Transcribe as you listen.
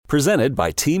Presented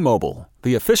by T-Mobile,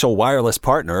 the official wireless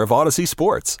partner of Odyssey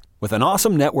Sports. With an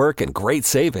awesome network and great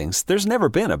savings, there's never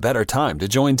been a better time to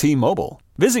join T-Mobile.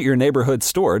 Visit your neighborhood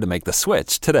store to make the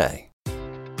switch today.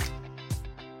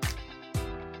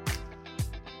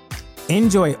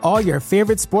 Enjoy all your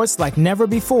favorite sports like never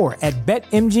before at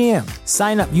BetMGM.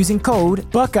 Sign up using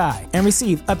code Buckeye and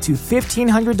receive up to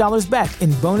 $1,500 back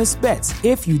in bonus bets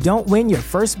if you don't win your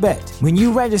first bet. When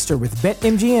you register with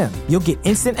BetMGM, you'll get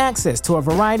instant access to a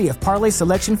variety of parlay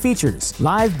selection features,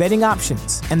 live betting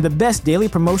options, and the best daily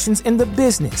promotions in the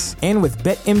business. And with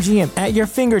BetMGM at your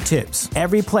fingertips,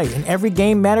 every play and every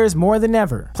game matters more than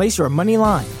ever. Place your money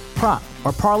line, prop,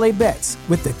 or parlay bets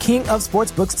with the king of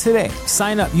sportsbooks today.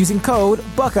 Sign up using code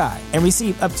Buckeye and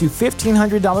receive up to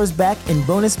 $1,500 back in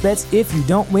bonus bets if you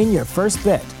don't win your first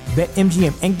bet.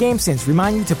 BetMGM and GameSense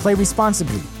remind you to play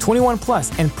responsibly. 21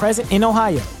 plus and present in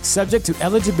Ohio, subject to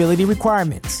eligibility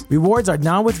requirements. Rewards are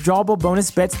non-withdrawable bonus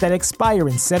bets that expire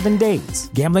in 7 days.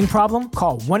 Gambling problem?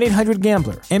 Call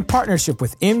 1-800-GAMBLER. In partnership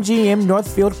with MGM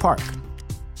Northfield Park.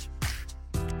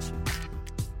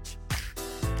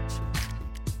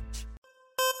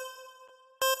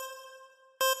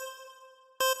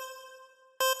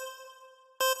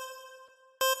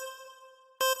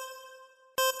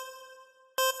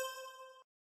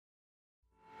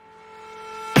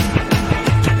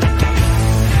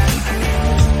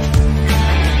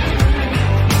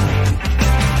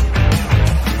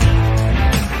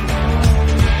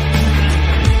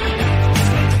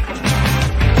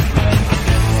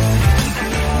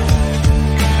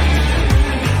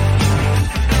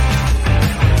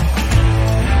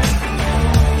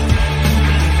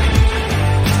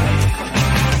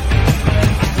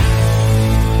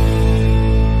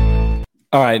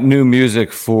 All right, new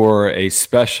music for a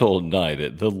special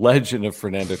night. The legend of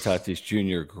Fernando Tatis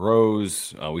Jr.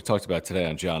 grows. We talked about today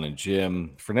on John and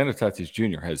Jim. Fernando Tatis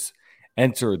Jr. has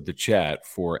entered the chat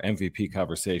for MVP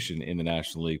conversation in the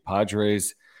National League.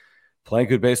 Padres playing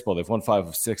good baseball. They've won 5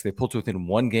 of 6. They pulled to within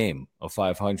 1 game of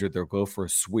 500. They'll go for a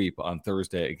sweep on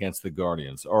Thursday against the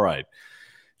Guardians. All right.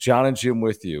 John and Jim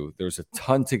with you. There's a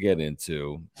ton to get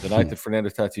into. The night that Fernando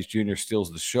Tatis Jr.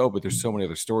 steals the show, but there's so many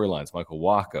other storylines. Michael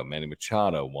Wacha, Manny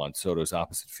Machado, Juan Soto's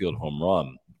opposite field home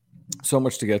run. So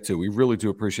much to get to. We really do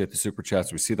appreciate the super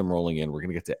chats. We see them rolling in. We're going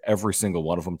to get to every single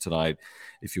one of them tonight.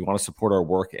 If you want to support our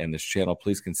work and this channel,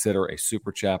 please consider a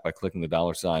super chat by clicking the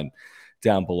 $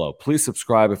 down below. Please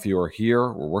subscribe if you are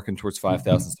here. We're working towards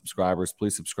 5,000 subscribers.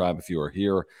 Please subscribe if you are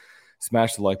here.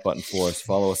 Smash the like button for us.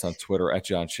 Follow us on Twitter at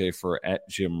John Schaefer, at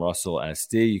Jim Russell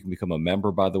SD. You can become a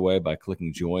member, by the way, by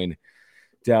clicking join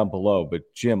down below. But,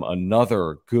 Jim,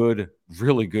 another good,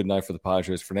 really good night for the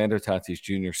Padres. Fernando Tatis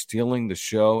Jr. stealing the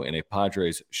show in a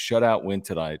Padres shutout win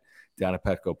tonight down at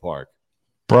Petco Park.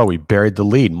 Bro, we buried the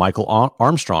lead. Michael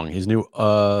Armstrong, his new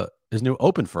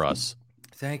open for us.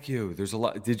 Thank you. There's a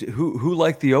lot. Who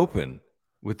liked the open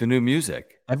with the new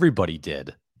music? Everybody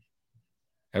did.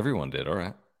 Everyone did. All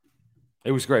right.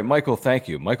 It was great. Michael, thank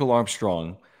you. Michael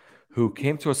Armstrong, who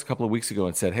came to us a couple of weeks ago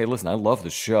and said, hey, listen, I love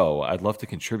the show. I'd love to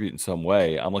contribute in some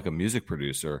way. I'm like a music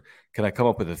producer. Can I come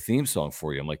up with a theme song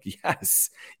for you? I'm like,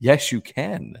 yes, you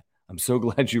can. I'm so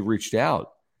glad you reached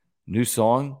out. New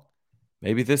song.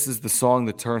 Maybe this is the song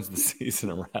that turns the season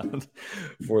around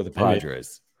for the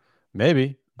Padres.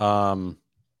 Maybe.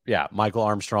 Yeah, Michael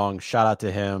Armstrong, shout out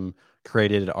to him,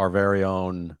 created our very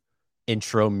own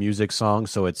intro music song.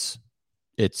 So it's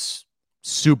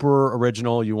super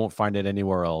original. You won't find it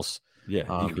anywhere else.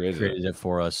 Yeah, he created it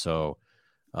for us. So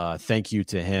thank you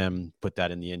to him. Put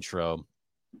that in the intro.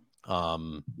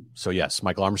 So yes,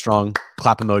 Michael Armstrong,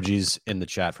 clap emojis in the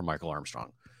chat for Michael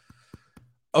Armstrong.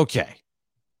 Okay.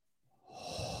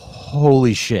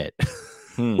 Holy shit.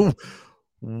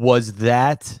 Was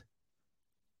that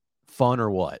fun or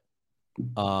what?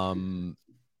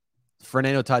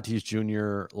 Fernando Tatis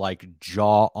Jr., like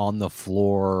jaw on the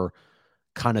floor,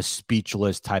 kind of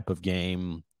speechless type of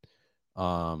game.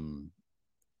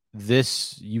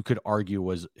 This, you could argue,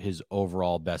 was his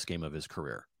overall best game of his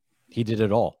career. He did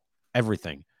it all.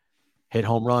 Everything. Hit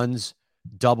home runs,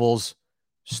 doubles,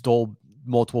 stole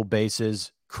multiple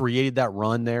bases, created that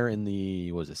run there in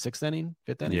the, was it 6th inning,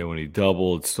 5th inning? Yeah, when he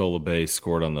doubled, stole a base,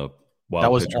 scored on the wild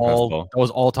that was pitcher all. fastball. That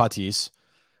was all Tatis.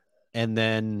 And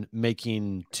then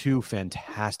making 2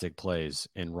 fantastic plays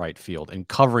in right field and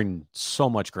covering so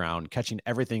much ground, catching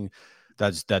everything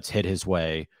that's hit his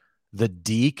way. The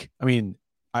deke, I mean,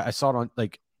 I saw it on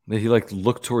like he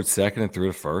looked towards second and threw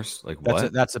to first. Like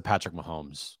what? That's a Patrick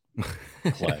Mahomes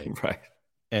play, right?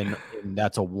 And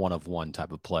that's a 1-of-1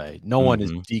 type of play. No one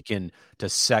is deking to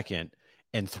second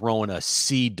and throwing a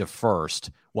seed to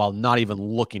first while not even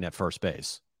looking at first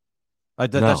base.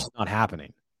 That's just not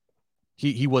happening.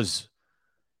 He was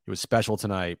special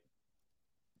tonight.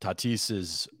 Tatis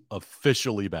is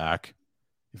officially back.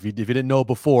 If you didn't know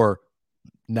before,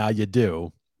 now you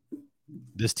do.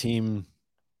 This team,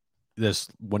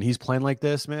 when he's playing like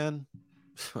this, man,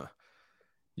 you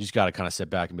just got to kind of sit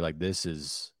back and be like, this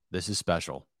is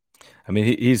special. I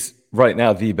mean, he's right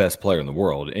now the best player in the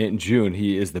world. In June,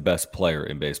 he is the best player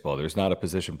in baseball. There's not a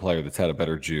position player that's had a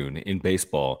better June in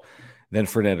baseball than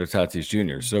Fernando Tatis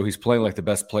Jr. So he's playing like the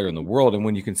best player in the world. And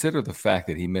when you consider the fact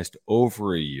that he missed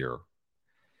over a year,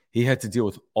 he had to deal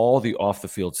with all the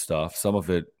off-the-field stuff, some of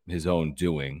it his own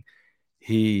doing.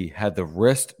 He had the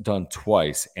wrist done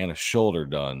twice and a shoulder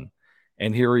done.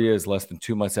 And here he is less than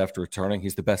 2 months after returning.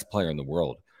 He's the best player in the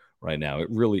world right now. It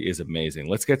really is amazing.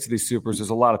 Let's get to these supers. There's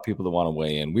a lot of people that want to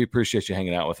weigh in. We appreciate you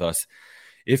hanging out with us.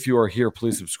 If you are here,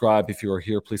 please subscribe. If you are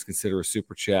here, please consider a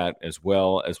super chat, as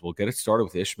well as we'll get it started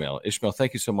with Ishmael. Ishmael,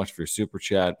 thank you so much for your super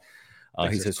chat.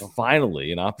 He says,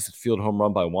 finally, an opposite field home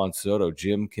run by Juan Soto.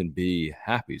 Jim can be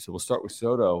happy. So we'll start with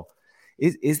Soto.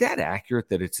 Is that accurate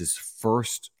that it's his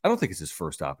first? I don't think it's his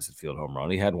first opposite field home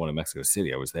run. He had one in Mexico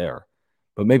City. I was there.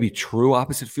 But maybe true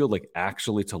opposite field, like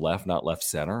actually to left, not left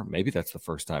center. Maybe that's the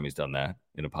first time he's done that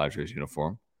in a Padres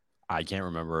uniform. I can't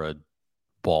remember a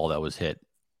ball that was hit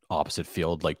opposite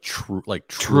field, like true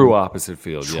opposite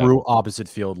field. Opposite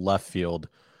field, left field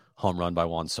home run by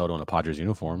Juan Soto in a Padres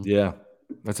uniform. Yeah,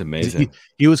 that's amazing.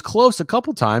 He was close a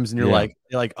couple times, and you're like,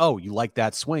 oh, you like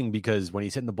that swing because when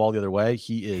he's hitting the ball the other way,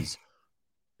 he's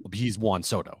Juan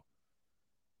Soto.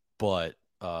 But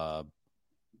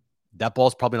that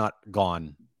ball's probably not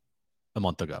gone a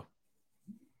month ago.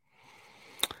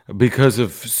 Because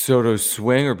of Soto's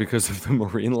swing, or because of the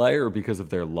marine layer, or because of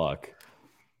their luck?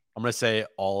 I'm going to say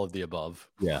all of the above.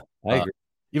 Yeah, I agree.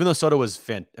 Even though Soto was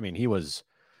he was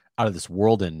out of this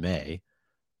world in May,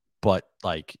 but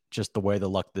like just the way the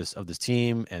luck of this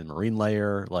team and marine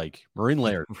layer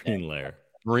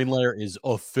is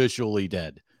officially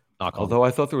dead. Although I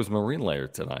thought there was marine layer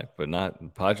tonight, but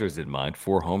not. Padres didn't mind.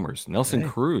 4 homers. Nelson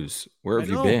Cruz, where have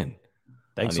you been?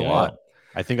 Thanks a lot.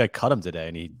 I think I cut him today,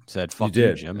 and he said, "Fuck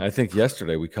you, Jim." I think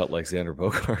yesterday we cut like Xander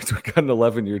Bogaerts. We cut an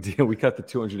 11-year deal. We cut the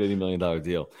 $280 million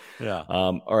deal. Yeah.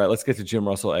 All right, let's get to Jim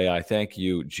Russell AI. Thank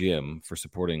you, Jim, for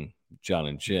supporting John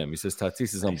and Jim. He says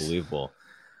Tatis is unbelievable.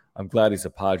 I'm glad he's a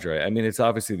Padre. I mean, it's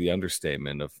obviously the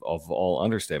understatement of all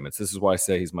understatements. This is why I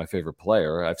say he's my favorite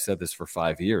player. I've said this for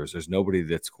 5 years. There's nobody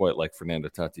that's quite like Fernando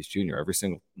Tatis Jr. Every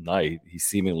single night, he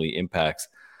seemingly impacts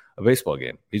a baseball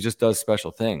game. He just does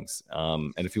special things.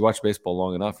 And if you watch baseball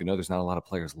long enough, you know there's not a lot of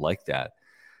players like that.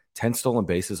 10 stolen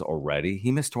bases already.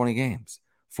 He missed 20 games.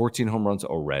 14 home runs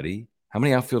already. How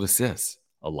many outfield assists?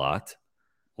 A lot.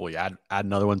 Well, you add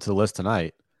another one to the list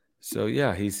tonight. So,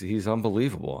 yeah, he's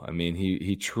unbelievable. I mean,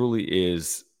 he truly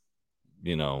is,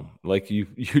 like you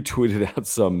tweeted out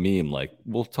some meme, like,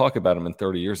 we'll talk about him in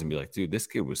 30 years and be like, dude, this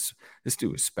dude was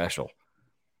special.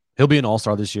 He'll be an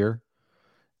all-star this year.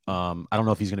 I don't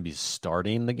know if he's going to be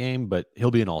starting the game, but he'll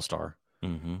be an all-star.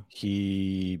 Mm-hmm.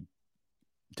 He,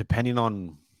 depending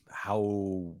on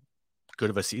how good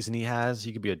of a season he has,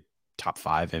 he could be a top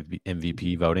 5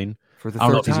 MVP voting. For the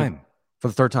third time. For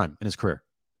the third time in his career.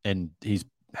 And he's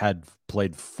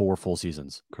played 4 full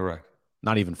seasons. Correct.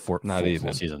 Not even full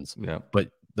seasons. Yeah.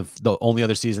 But the only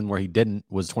other season where he didn't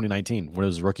was 2019, when it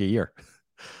was his rookie year.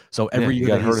 So every year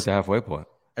he got hurt at the halfway point.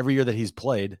 Every year that he's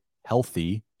played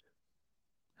healthy,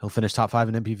 he'll finish top 5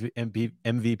 in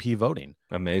MVP voting.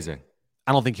 Amazing.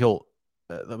 I don't think he'll.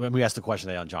 When we asked the question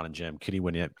today on John and Jim, could he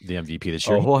win the MVP this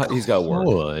year? Oh, he's got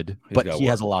work. He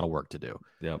has a lot of work to do.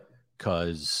 Yep.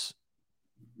 Because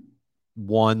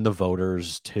 1, the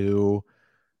voters. 2,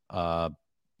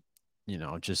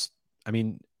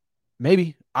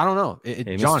 maybe. I don't know. He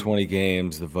missed 20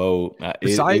 games, the vote.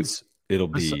 It'll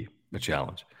be a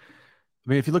challenge. I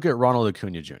mean, if you look at Ronald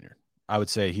Acuna Jr., I would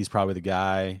say he's probably the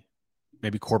guy,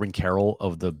 maybe Corbin Carroll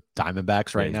of the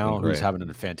Diamondbacks right now, who's having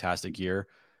a fantastic year.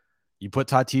 You put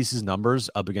Tatis's numbers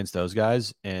up against those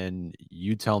guys, and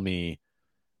you tell me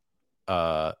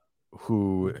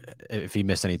who, if he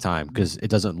missed any time, because it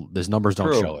doesn't. His numbers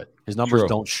don't show it. His numbers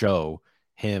don't show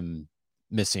him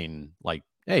missing. Like,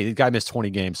 hey, the guy missed 20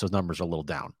 games, so his numbers are a little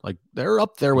down. Like, they're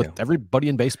up there with everybody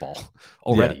in baseball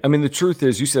already. Yeah. I mean, the truth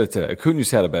is, you said it today, Acuna's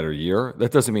had a better year.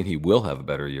 That doesn't mean he will have a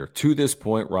better year. To this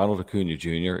point, Ronald Acuna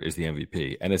Jr. is the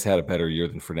MVP and has had a better year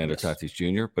than Fernando Tatis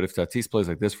Jr. But if Tatis plays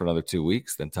like this for another 2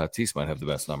 weeks, then Tatis might have the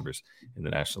best numbers in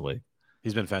the National League.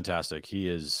 He's been fantastic. He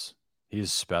is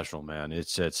special, man.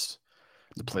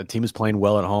 The team is playing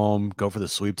well at home. Go for the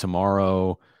sweep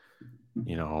tomorrow.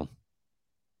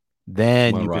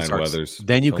 Then you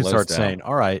can start saying,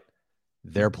 all right,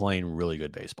 they're playing really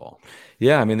good baseball.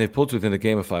 Yeah, I mean, they've pulled within a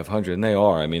game of 500, and they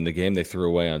are. I mean, the game they threw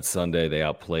away on Sunday, they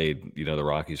outplayed, the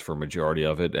Rockies for a majority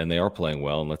of it, and they are playing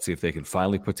well. And let's see if they can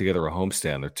finally put together a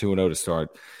homestand. They're 2-0 to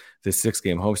start this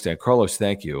 6-game homestand. Carlos,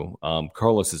 thank you.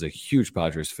 Carlos is a huge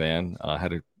Padres fan.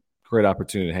 Had a great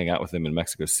opportunity to hang out with him in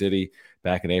Mexico City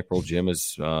back in April. Jim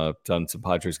has done some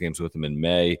Padres games with him in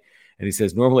May. And he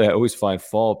says, normally I always find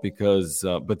fault because,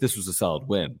 but this was a solid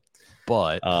win.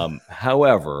 But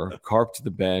however, Carp to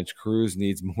the bench. Cruz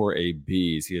needs more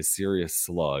ABs. He has serious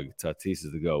slug. Tatis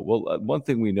is the go. Well, one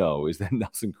thing we know is that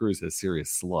Nelson Cruz has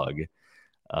serious slug.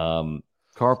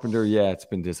 Carpenter, yeah, it's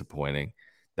been disappointing.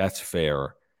 That's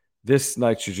fair. This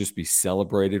night should just be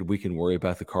celebrated. We can worry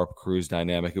about the Carp Cruz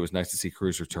dynamic. It was nice to see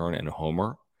Cruz return and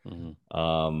homer.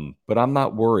 Mm-hmm. But I'm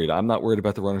not worried. I'm not worried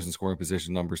about the runners in scoring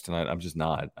position numbers tonight. I'm just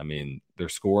not. I mean, they're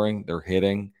scoring, they're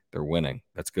hitting, they're winning.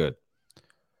 That's good.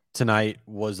 Tonight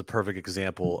was the perfect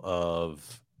example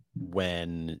of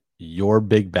when your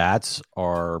big bats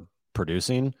are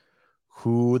producing,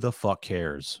 who the fuck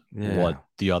cares what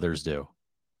the others do?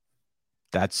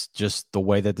 That's just the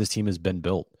way that this team has been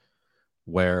built,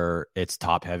 where it's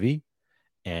top heavy.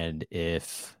 And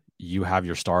if you have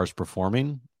your stars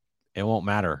performing, it won't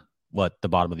matter what the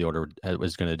bottom of the order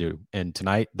is going to do. And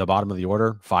tonight, the bottom of the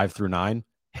order, 5 through 9,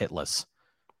 hitless.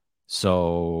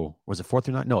 So was it 4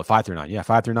 through 9? No, 5 through 9. Yeah,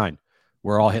 5 through 9.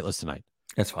 We're all hitless tonight.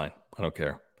 That's fine. I don't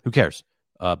care. Who cares?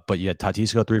 But you had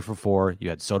Tatis go 3 for 4. You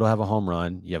had Soto have a home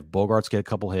run. You have Bogarts get a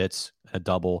couple hits, a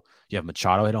double. You have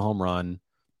Machado hit a home run.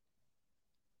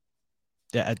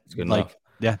 Yeah, it's good enough.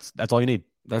 Yeah, that's all you need.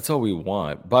 That's all we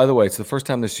want. By the way, it's the first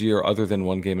time this year, other than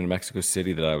one game in Mexico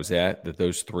City that I was at, that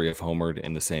those three have homered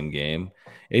in the same game.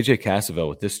 AJ Cassavell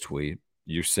with this tweet,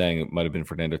 you're saying it might have been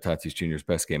Fernando Tatis Jr.'s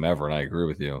best game ever, and I agree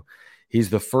with you. He's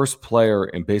the first player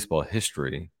in baseball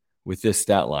history with this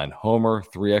stat line: homer,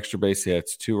 3 extra base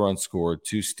hits, 2 runs scored,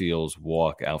 2 steals,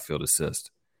 walk, outfield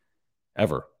assist.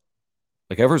 Ever.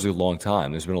 Like, ever's a long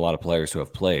time. There's been a lot of players who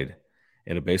have played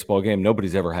in a baseball game.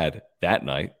 Nobody's ever had that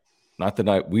night. Not the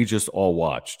night we just all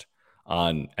watched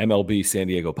on MLB San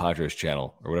Diego Padres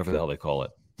channel or whatever the hell they call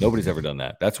it. Nobody's ever done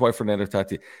that. That's why Fernando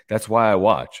Tatis, that's why I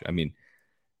watch. I mean,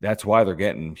 that's why they're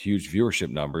getting huge viewership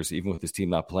numbers, even with this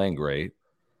team not playing great.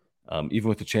 Even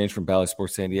with the change from Bally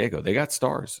Sports San Diego, they got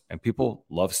stars, and people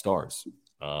love stars.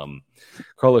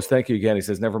 Carlos, thank you again. He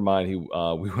says, never mind.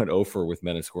 We went over with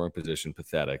men in scoring position.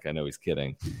 Pathetic. I know he's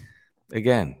kidding.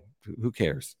 Again, who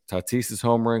cares? Tatis is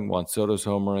homering. Juan Soto's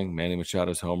homering. Manny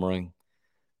Machado's homering.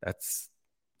 That's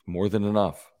more than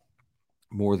enough.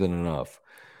 More than enough.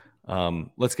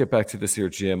 Let's get back to this here,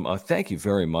 Jim. Thank you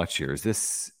very much here. Is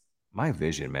this my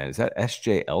vision, man? Is that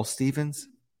SJL Stevens?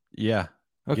 Yeah.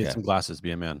 Okay. Get some glasses,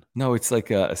 be a man. No, it's like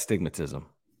astigmatism.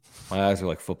 My eyes are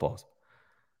like footballs.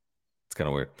 It's kind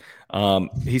of weird.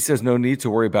 He says no need to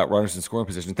worry about runners in scoring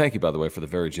position. Thank you, by the way, for the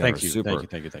very generous super.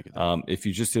 Thank you. If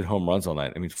you just did home runs all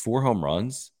night, I mean, 4 home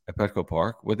runs at Petco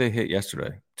Park. What they hit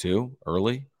yesterday? 2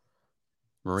 early.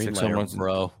 Marine 6 layer, home runs,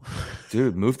 bro.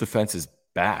 Dude, move the fences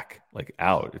back, like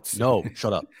out. It's no,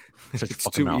 shut up. It's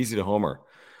too easy to homer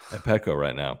at Petco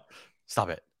right now. Stop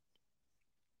it.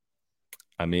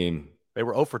 I mean, they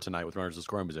were 0 for tonight with runners in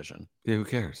scoring position. Yeah, who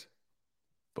cares?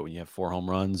 But when you have 4 home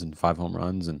runs and 5 home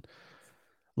runs, and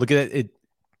look at it,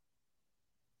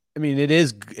 I mean, it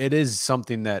is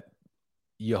something that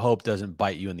you hope doesn't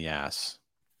bite you in the ass,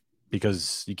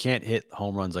 because you can't hit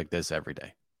home runs like this every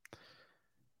day.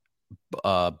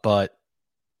 But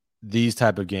these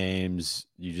type of games,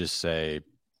 you just say,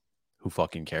 who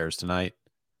fucking cares tonight?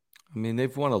 I mean,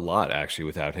 they've won a lot, actually,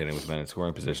 without hitting with men in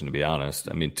scoring position, to be honest.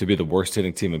 I mean, to be the worst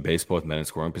hitting team in baseball with men in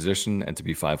scoring position and to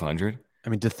be 500. I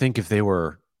mean, to think if they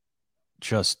were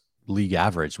just league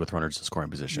average with runners in scoring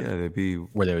position. Yeah, they'd be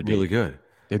where they would really be. Good.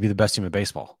 They'd be the best team in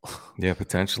baseball. Yeah,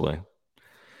 potentially.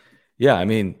 Yeah, I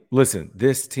mean, listen,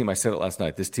 this team, I said it last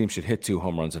night, this team should hit 2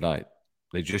 home runs a night.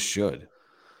 They just should.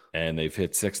 And they've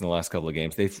hit 6 in the last couple of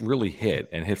games. They've really hit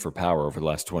for power over the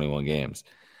last 21 games.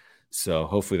 So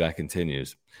hopefully that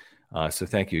continues. So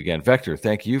thank you again. Vector,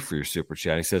 thank you for your super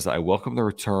chat. He says, I welcome the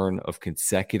return of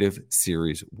consecutive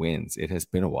series wins. It has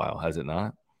been a while, has it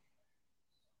not?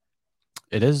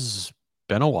 It has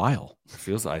been a while.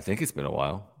 I think it's been a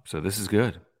while. So this is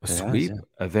good. A sweep? Has,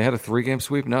 yeah. They had a 3-game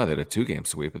sweep? No, they had a 2-game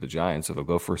sweep with the Giants, so they'll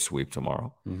go for a sweep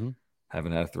tomorrow. Mm-hmm.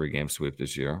 Haven't had a 3-game sweep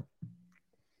this year.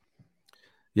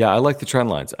 Yeah, I like the trend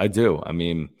lines. I do. I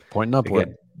mean, pointing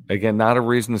upward. Again, not a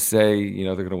reason to say,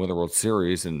 they're going to win the World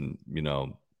Series and,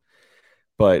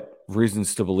 but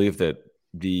reasons to believe that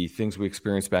the things we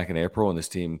experienced back in April when this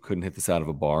team couldn't hit this out of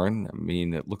a barn. I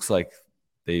mean, it looks like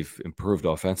they've improved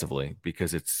offensively,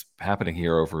 because it's happening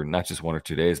here over not just 1 or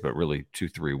 2 days, but really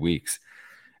 2-3 weeks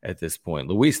at this point.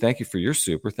 Louise, thank you for your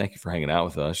super. Thank you for hanging out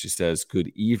with us. She says,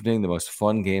 good evening. The most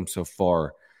fun game so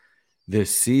far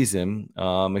this season.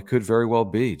 It could very well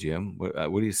be, Jim.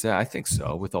 What do you say? I think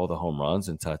so, with all the home runs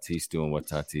and Tatis doing what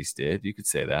Tatis did. You could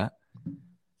say that.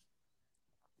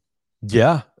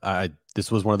 Yeah.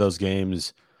 This was one of those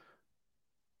games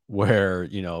where,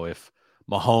 if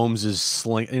Mahomes is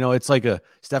it's like a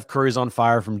Steph Curry's on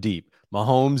fire from deep.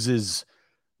 Mahomes is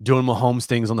doing Mahomes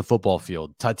things on the football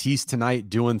field. Tatis tonight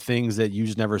doing things that you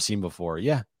just never seen before.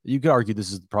 Yeah, you could argue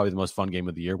this is probably the most fun game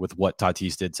of the year with what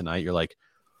Tatis did tonight. You're like,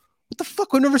 what the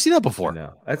fuck? We've never seen that before.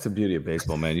 No, that's the beauty of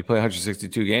baseball, man. You play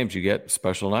 162 games, you get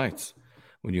special nights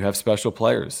when you have special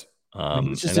players.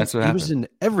 And that's what happened. He was in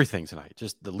everything tonight.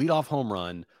 Just the leadoff home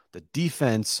run, the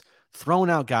defense, throwing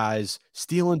out guys,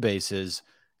 stealing bases,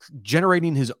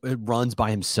 generating his runs by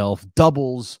himself,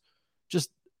 doubles, just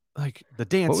like the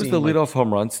dancing. What was the leadoff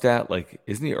home run stat? Like,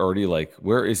 isn't he already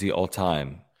where is he all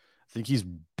time? I think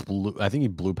he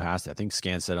blew past it. I think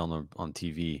Scan said on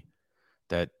TV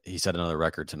that he set another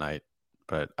record tonight,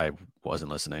 but I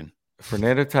wasn't listening.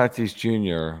 Fernando Tatis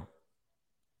Jr.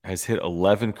 has hit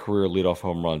 11 career leadoff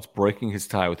home runs, breaking his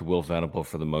tie with Will Venable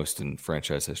for the most in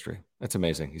franchise history. That's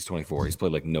amazing. He's 24. He's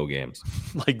played no games.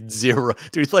 Zero.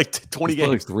 Dude, he's 20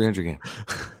 games. Played 300 games.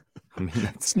 I mean,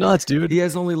 that's nuts, dude. He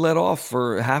has only led off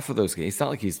for half of those games. It's not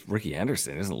like he's Ricky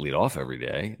Henderson. He doesn't lead off every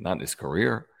day, not in his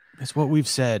career. It's what we've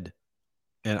said.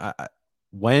 And I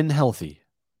when healthy,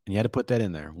 and you had to put that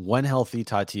in there, when healthy,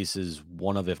 Tatis is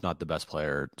one of, if not the best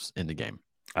players in the game.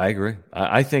 I agree.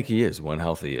 I think he is, when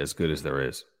healthy, as good as there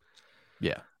is.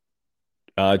 Yeah.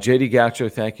 JD Gaucho,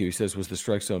 thank you. He says, was the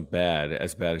strike zone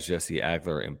as bad as Jesse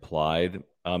Agler implied?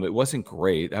 It wasn't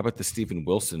great. How about the Stephen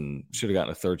Wilson should have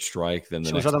gotten a third strike, then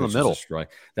the next on the middle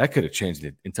strike? That could have changed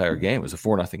the entire game. It was a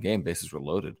 4-0 game. Bases were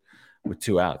loaded with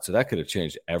 2 outs. So that could have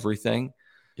changed everything.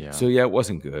 Yeah. So, yeah, it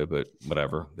wasn't good, but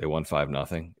whatever. They won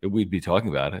 5-0. We'd be talking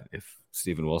about it if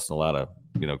Stephen Wilson allowed a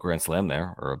grand slam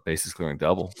there or a bases clearing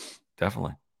double.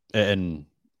 Definitely. And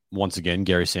once again,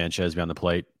 Gary Sanchez behind the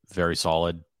plate, very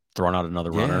solid, throwing out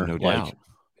another runner. No doubt.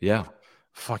 Yeah.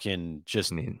 Fucking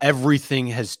just everything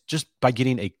has, just by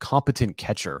getting a competent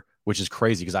catcher, which is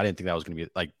crazy because I didn't think that was going to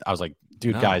be I was like,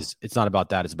 dude, guys, it's not about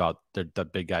that. It's about the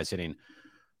big guys hitting.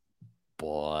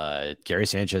 But Gary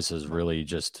Sanchez has really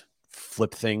just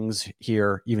flipped things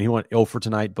here. Even he went 0 for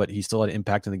tonight, but he still had an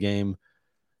impact in the game.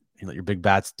 You let your big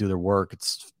bats do their work.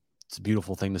 It's a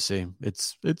beautiful thing to see.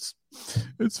 It's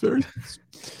very,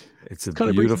 it's a kind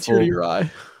of beautiful, to your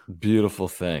eye. Beautiful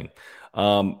thing.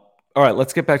 All right,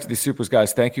 let's get back to these supers,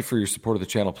 guys. Thank you for your support of the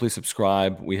channel. Please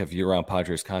subscribe. We have year-round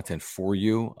Padres content for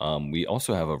you. We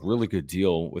also have a really good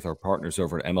deal with our partners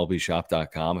over at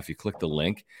MLBshop.com. If you click the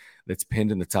link that's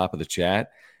pinned in the top of the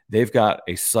chat, they've got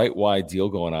a site-wide deal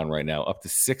going on right now, up to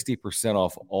 60%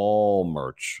 off all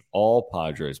merch, all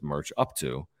Padres merch, up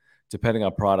to, depending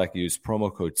on product use,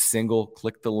 promo code SINGLE.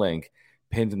 Click the link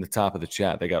pinned in the top of the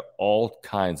chat. They got all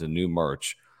kinds of new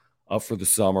merch up for the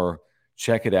summer.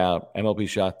 Check it out,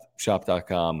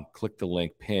 MLBshop.com. Click the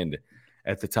link pinned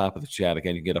at the top of the chat.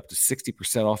 Again, you can get up to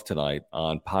 60% off tonight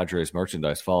on Padres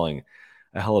merchandise following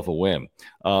a hell of a win.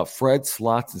 Fred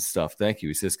Slots and Stuff, thank you.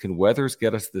 He says, can Weathers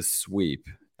get us this sweep?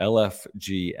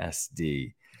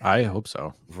 LFGSD. I hope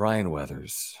so. Ryan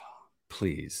Weathers,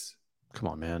 please. Come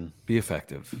on, man. Be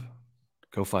effective.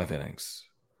 Go 5 innings.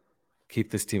 Keep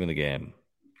this team in the game.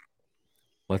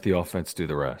 Let the offense do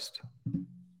the rest.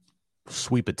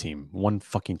 Sweep a team one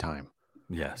fucking time.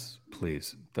 Yes,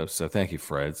 please. So thank you,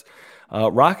 Freds.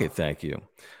 Rocket, thank you.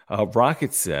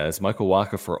 Rocket says, Michael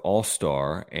Wacha for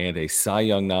All-Star and a Cy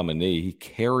Young nominee. He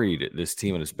carried this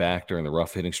team on his back during the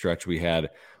rough hitting stretch. We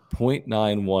had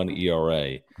 0.91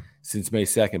 ERA since May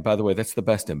 2nd. By the way, that's the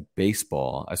best in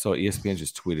baseball. I saw ESPN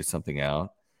just tweeted something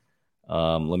out.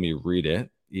 Let me read it.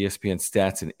 ESPN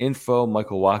stats and info.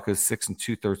 Michael Wacha's 6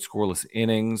 2/3 scoreless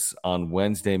innings on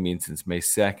Wednesday means since May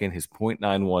 2nd, his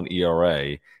 0.91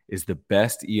 ERA is the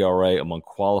best ERA among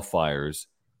qualifiers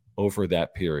over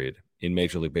that period in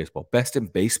Major League Baseball. Best in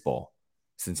baseball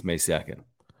since May 2nd.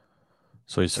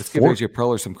 So let's give AJ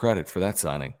Preller some credit for that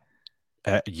signing.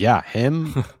 Yeah,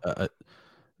 him.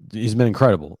 He's been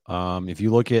incredible. If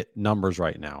you look at numbers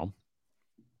right now,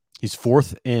 he's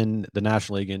 4th in the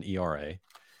National League in ERA.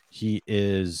 He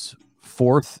is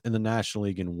 4th in the National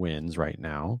League in wins right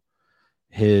now.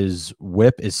 His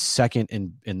whip is 2nd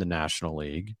in the National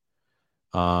League.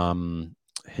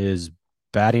 His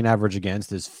batting average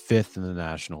against is 5th in the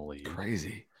National League.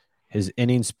 Crazy. His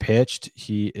innings pitched,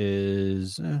 he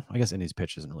is, I guess innings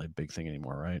pitched isn't really a big thing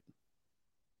anymore, right?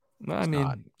 I not.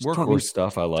 mean, It's workhorse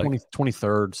stuff I like.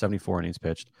 23rd, 74 innings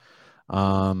pitched.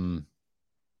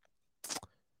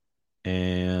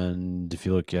 And if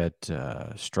you look at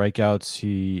strikeouts,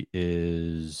 he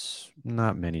is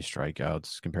not many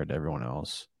strikeouts compared to everyone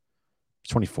else.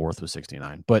 24th with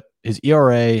 69. But his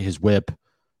ERA, his whip,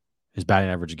 his batting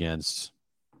average against,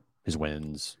 his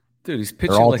wins. Dude, he's They're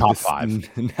pitching all like top this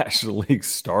 5. National League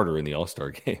starter in the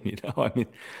All-Star game, you know? I mean,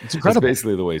 It's incredible. That's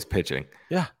basically the way he's pitching.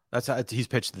 Yeah, he's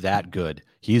pitched that good.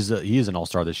 He is an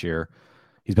all-star this year.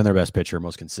 He's been their best pitcher,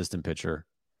 most consistent pitcher.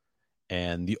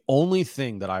 And the only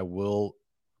thing that I will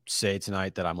say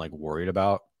tonight that I'm like worried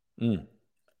about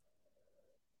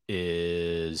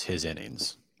is his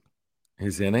innings.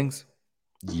 His innings?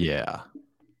 Yeah.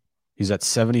 He's at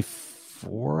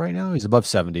 74 right now. He's above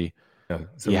 70. Yeah,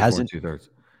 74 2/3.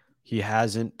 He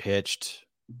hasn't pitched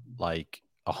like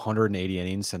 180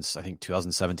 innings since I think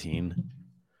 2017.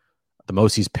 The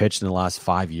most he's pitched in the last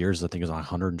 5 years, I think, is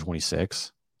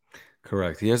 126.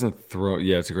 Correct. He hasn't thrown.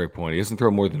 Yeah, it's a great point. He hasn't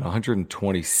thrown more than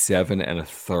 127 and a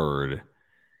third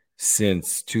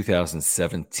since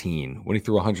 2017 when he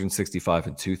threw 165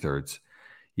 and 2/3.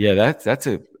 Yeah, that's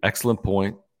an excellent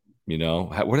point. You know,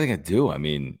 what are they going to do? I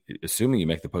mean, assuming you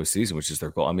make the postseason, which is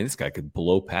their goal. I mean, this guy could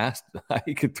blow past.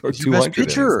 He could throw 200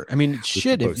 pitcher. I mean,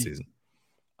 shit.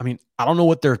 I don't know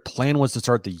what their plan was to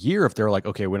start the year. If they're like,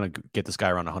 okay, we're going to get this guy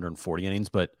around 140 innings,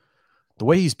 but the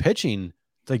way he's pitching,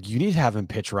 it's like you need to have him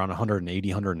pitch around 180,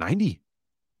 190.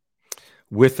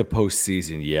 With the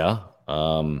postseason, yeah.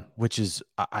 Which is,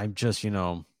 I'm just, Yeah,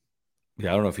 I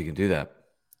don't know if he can do that.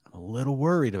 I'm a little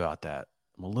worried about that.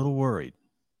 I'm a little worried.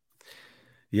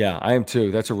 Yeah, I am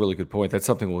too. That's a really good point. That's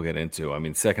something we'll get into. I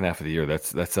mean, second half of the year,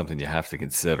 that's something you have to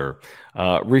consider.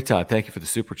 Rita, thank you for the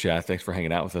super chat. Thanks for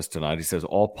hanging out with us tonight. He says,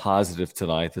 all positive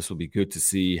tonight. This will be good to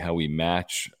see how we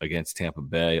match against Tampa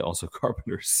Bay. Also,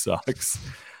 Carpenter sucks.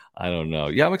 I don't know.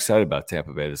 Yeah, I'm excited about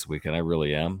Tampa Bay this weekend. I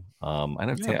really am. I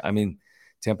know.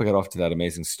 Tampa got off to that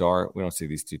amazing start. We don't see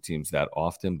these two teams that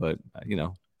often, but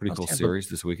pretty cool series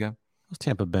this weekend. How's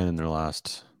Tampa been in their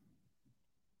last?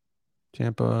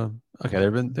 Tampa, okay,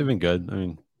 they've been good. I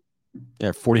mean,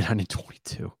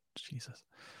 49-22. Jesus,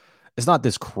 it's not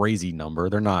this crazy number.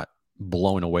 They're not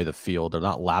blowing away the field. They're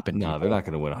not lapping. No, they're not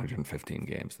going to win 115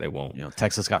 games. They won't.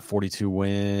 Texas got 42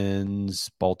 wins.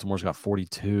 Baltimore's got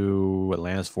 42.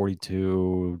 Atlanta's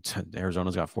 42.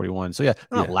 Arizona's got 41. So they're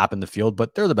not lapping the field,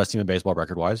 but they're the best team in baseball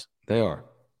record-wise. They are.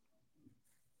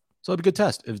 So it'll be a good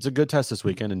test. It's a good test this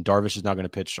weekend, and Darvish is now going to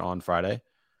pitch on Friday.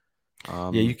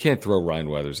 You can't throw Ryan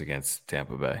Weathers against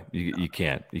Tampa Bay. You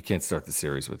can't. You can't start the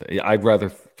series with it. I'd rather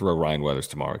throw Ryan Weathers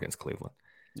tomorrow against Cleveland.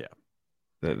 Yeah,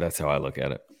 that's how I look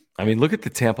at it. I mean, look at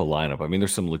the Tampa lineup. I mean,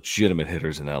 there's some legitimate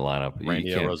hitters in that lineup. Randy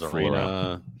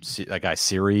Rosarena, that guy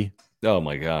Siri. Oh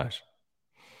my gosh.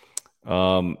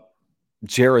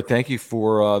 Jared, thank you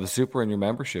for the super and your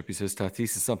membership. He says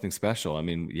Tatis is something special. I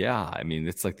mean,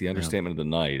 it's like the understatement of the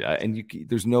night. And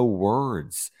there's no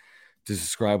words to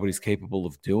describe what he's capable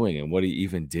of doing and what he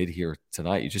even did here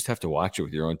tonight. You just have to watch it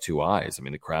with your own two eyes. I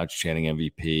mean, the crowd's chanting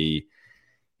MVP.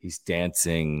 He's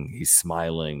dancing. He's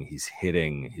smiling. He's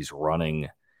hitting. He's running.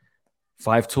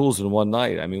 5 tools in one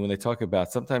night. I mean, when they talk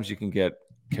about sometimes you can get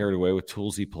carried away with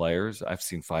toolsy players. I've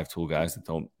seen 5-tool guys that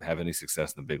don't have any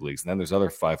success in the big leagues. And then there's other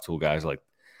 5-tool guys like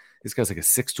this guy's like a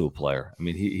 6-tool player. I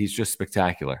mean, he's just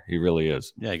spectacular. He really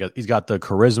is. Yeah, he's got the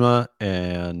charisma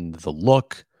and the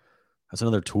look. That's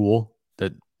another tool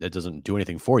that doesn't do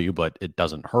anything for you, but it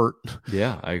doesn't hurt.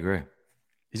 Yeah, I agree.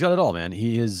 He's got it all, man.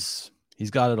 He's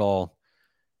got it all.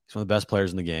 He's one of the best players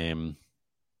in the game.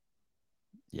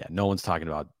 Yeah, no one's talking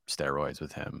about steroids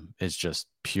with him. It's just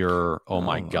pure,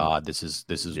 my God, this is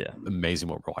amazing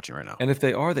what we're watching right now. And if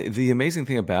they are, the amazing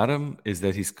thing about him is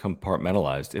that he's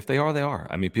compartmentalized. If they are, they are.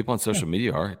 I mean, people on social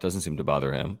media are. It doesn't seem to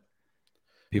bother him.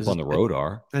 People on the road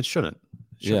are. It shouldn't.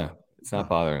 Yeah, it's not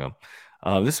bothering him.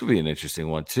 This would be an interesting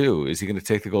one, too. Is he going to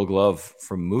take the Gold Glove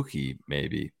from Mookie,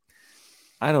 maybe?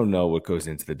 I don't know what goes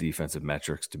into the defensive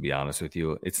metrics, to be honest with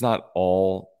you. It's not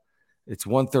all – it's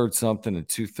 1/3 something and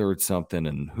 2/3 something,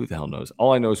 and who the hell knows?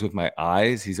 All I know is with my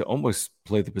eyes, he's almost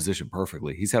played the position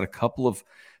perfectly. He's had a couple of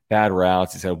bad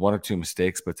routes. He's had 1 or 2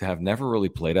 mistakes, but to have never really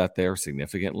played out there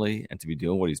significantly and to be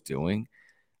doing what he's doing,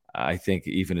 I think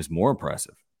even is more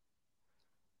impressive.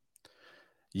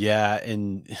 Yeah,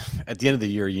 and at the end of the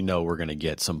year, we're going to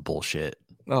get some bullshit.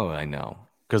 Oh, I know.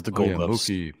 Because the Gold Glove's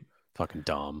Mookie, fucking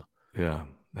dumb. Yeah,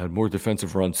 had more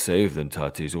defensive runs saved than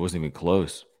Tatis. It wasn't even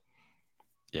close.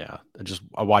 Yeah,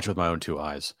 I watch with my own 2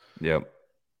 eyes. Yep.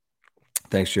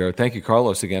 Thanks, Jared. Thank you,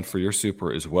 Carlos, again for your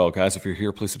super as well. Guys, if you're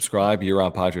here, please subscribe.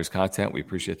 Year-round Padres content. We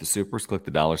appreciate the supers. Click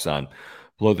the $,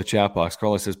 below the chat box.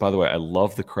 Carlos says, by the way, I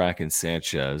love the crack in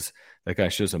Sanchez. That guy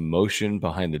shows emotion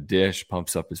behind the dish,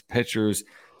 pumps up his pitchers,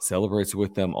 celebrates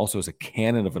with them, also has a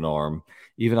cannon of an arm.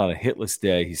 Even on a hitless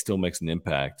day, he still makes an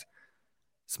impact.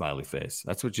 Smiley face.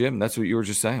 That's what you were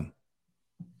just saying.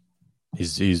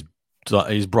 He's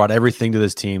brought everything to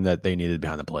this team that they needed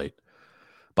behind the plate.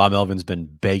 Bob Melvin's been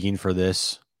begging for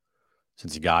this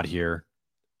since he got here.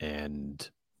 And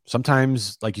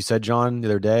sometimes, like you said, John, the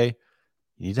other day,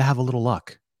 you need to have a little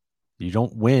luck. You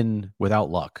don't win without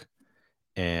luck.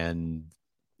 And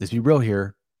let's be real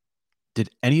here. Did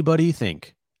anybody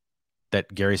think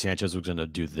that Gary Sanchez was going to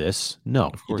do this? No,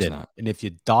 of course not. And if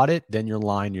you thought it, then you're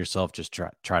lying to yourself. Just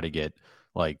try to get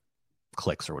like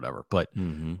clicks or whatever. But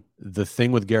the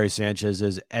thing with Gary Sanchez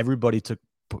is everybody took,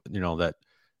 that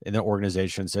in their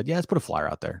organization said, yeah, let's put a flyer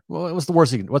out there. Well, what's the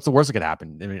worst that could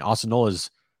happen? I mean, Austin Nola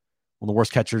is one of the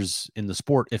worst catchers in the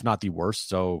sport, if not the worst.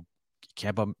 So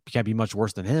you can't be much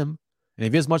worse than him. And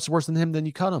if he is much worse than him, then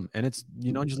you cut him, and it's,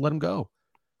 just let him go.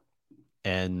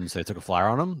 And so they took a flyer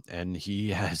on him, and he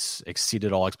has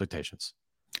exceeded all expectations.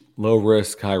 Low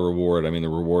risk, high reward. I mean, the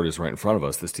reward is right in front of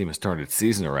us. This team has turned its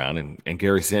season around, and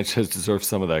Gary Sanchez deserves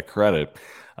some of that credit.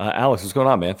 Alex, what's going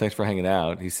on, man? Thanks for hanging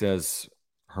out. He says,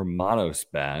 Hermanos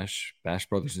Bash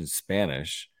Brothers in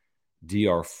Spanish,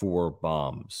 DR4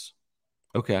 bombs.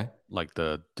 Okay. Like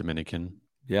the Dominican.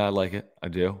 Yeah, I like it. I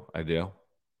do.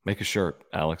 Make a shirt,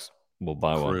 Alex. We'll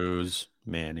buy one. Cruz,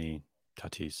 Manny,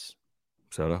 Tatis.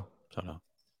 Soto.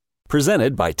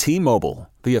 Presented by T-Mobile,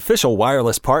 the official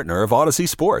wireless partner of Odyssey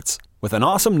Sports. With an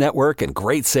awesome network and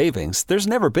great savings, there's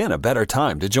never been a better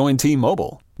time to join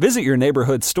T-Mobile. Visit your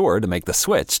neighborhood store to make the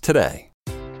switch today.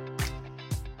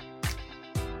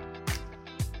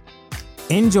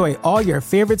 Enjoy all your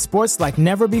favorite sports like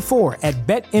never before at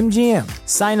BetMGM.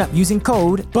 Sign up using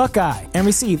code Buckeye and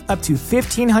receive up to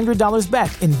 $1,500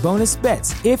 back in bonus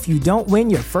bets if you don't win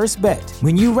your first bet.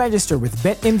 When you register with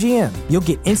BetMGM, you'll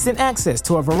get instant access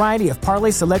to a variety of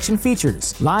parlay selection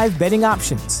features, live betting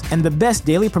options, and the best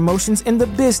daily promotions in the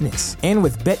business. And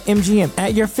with BetMGM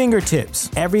at your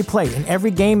fingertips, every play and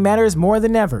every game matters more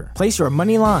than ever. Place your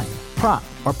money line, prop,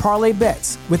 or parlay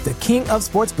bets with the king of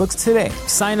sportsbooks today.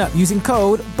 Sign up using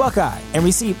code Buckeye and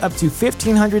receive up to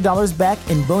 $1,500 back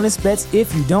in bonus bets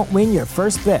if you don't win your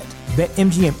first bet.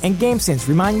 BetMGM and GameSense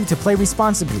remind you to play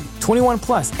responsibly. 21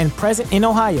 plus and present in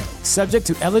Ohio, subject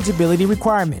to eligibility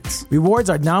requirements. Rewards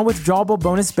are non-withdrawable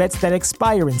bonus bets that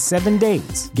expire in 7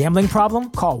 days. Gambling problem?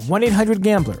 Call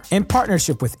 1-800-GAMBLER. In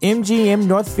partnership with MGM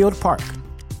Northfield Park.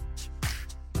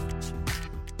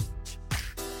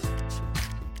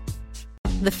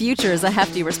 The future is a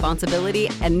hefty responsibility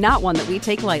and not one that we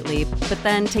take lightly. But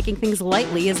then taking things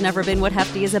lightly has never been what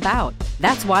Hefty is about.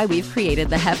 That's why we've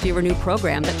created the Hefty Renew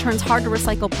program that turns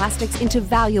hard-to-recycle plastics into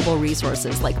valuable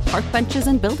resources like park benches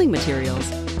and building materials.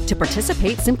 To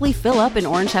participate, simply fill up an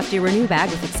orange Hefty Renew bag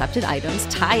with accepted items,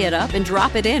 tie it up, and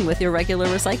drop it in with your regular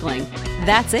recycling.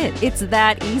 That's it. It's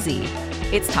that easy.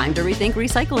 It's time to rethink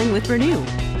recycling with Renew.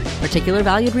 Particular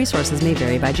valued resources may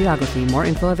vary by geography. More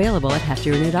info available at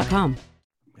heftyrenew.com.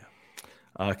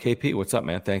 KP, what's up,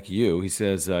 man? Thank you. He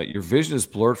says, your vision is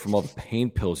blurred from all the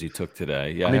pain pills you took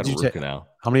today. Yeah, I had a root canal.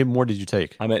 How many more did you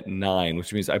take? I'm at 9,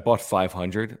 which means I bought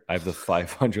 500. I have the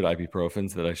 500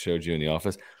 ibuprofens that I showed you in the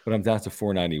office, but I'm down to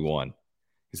 491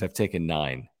 because I've taken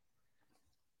 9,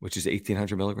 which is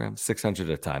 1,800 milligrams, 600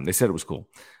 at a time. They said it was cool.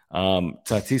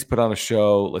 Tatis put on a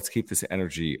show. Let's keep this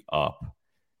energy up.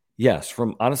 Yes,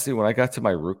 honestly, when I got to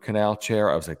my root canal chair,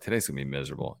 I was like, today's going to be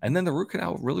miserable. And then the root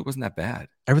canal really wasn't that bad.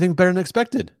 Everything better than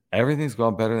expected. Everything's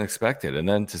gone better than expected. And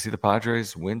then to see the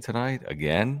Padres win tonight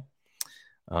again,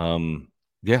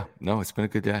 it's been a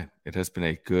good day. It has been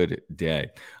a good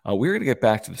day. We're going to get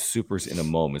back to the Supers in a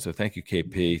moment. So thank you,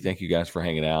 KP. Thank you guys for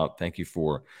hanging out. Thank you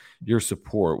for your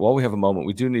support. While we have a moment,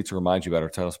 we do need to remind you about our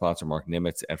title sponsor, Mark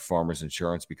Nimitz at Farmers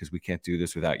Insurance, because we can't do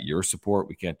this without your support.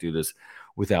 We can't do this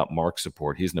without Mark's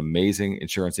support. He's an amazing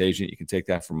insurance agent. You can take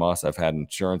that from us. I've had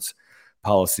insurance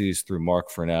policies through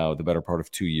Mark for now the better part of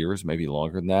 2 years, maybe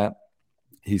longer than that.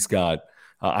 He's got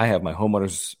I have my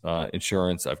homeowner's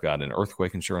insurance. I've got an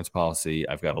earthquake insurance policy.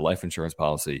 I've got a life insurance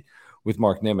policy with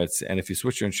Mark Nimitz. And if you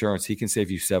switch your insurance, he can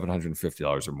save you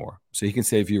 $750 or more. So he can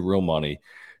save you real money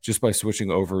just by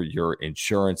switching over your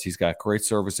insurance. He's got great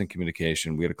service and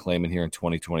communication. We had a claim in here in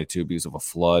 2022 because of a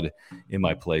flood in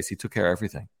my place. He took care of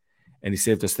everything. And he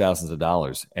saved us thousands of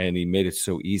dollars. And he made it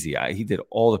so easy. He did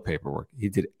all the paperwork. He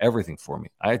did everything for me.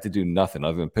 I had to do nothing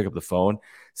other than pick up the phone,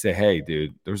 say, hey,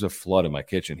 dude, there's a flood in my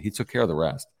kitchen. He took care of the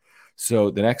rest. So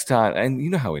the next time, and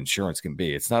you know how insurance can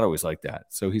be. It's not always like that.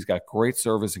 So he's got great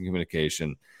service and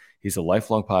communication. He's a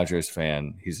lifelong Padres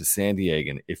fan. He's a San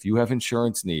Diegan. If you have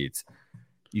insurance needs,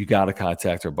 you got to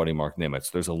contact our buddy Mark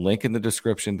Nimitz. There's a link in the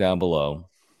description down below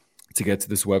to get to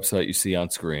this website you see on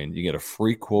screen. You get a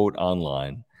free quote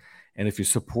online. And if you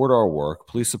support our work,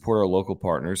 please support our local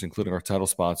partners, including our title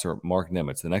sponsor, Mark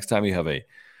Nimitz. The next time you have a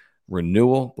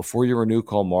renewal, before you renew,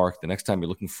 call Mark. The next time you're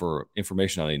looking for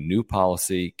information on a new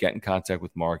policy, get in contact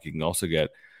with Mark. You can also get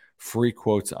free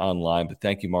quotes online. But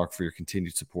thank you, Mark, for your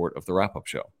continued support of the Wrap-Up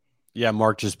Show. Yeah,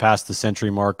 Mark just passed the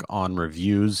century mark on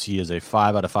reviews. He is a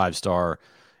 5 out of 5 star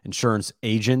insurance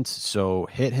agent. So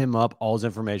hit him up. All his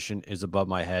information is above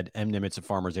my head.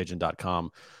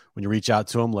 mnimitz@farmersagent.com. When you reach out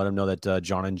to him, let him know that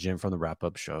John and Jim from the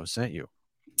Wrap-Up Show sent you.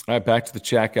 All right, back to the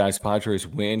chat, guys. Padres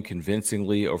win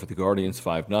convincingly over the Guardians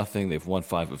 5-0. They've won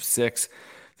 5 of 6.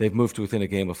 They've moved to within a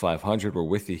game of 500. We're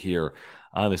with you here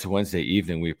on this Wednesday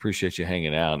evening. We appreciate you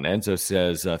hanging out. And Enzo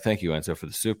says, thank you, Enzo, for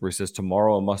the super. He says,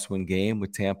 tomorrow a must-win game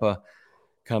with Tampa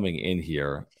coming in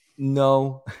here.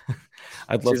 No.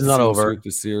 I'd love to see them sweep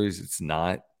the series. It's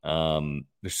not.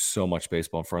 There's so much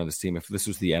baseball in front of this team. If this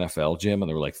was the NFL, Jim, and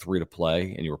there were like 3 to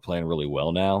play and you were playing really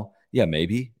well now, yeah,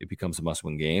 maybe it becomes a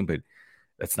must-win game, but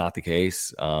that's not the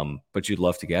case. But you'd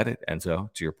love to get it,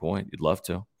 Enzo, to your point. You'd love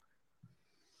to.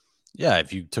 Yeah,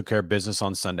 if you took care of business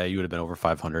on Sunday, you would have been over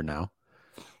 500 now.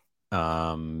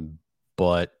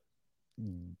 But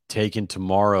taking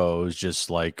tomorrow is just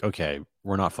like, okay,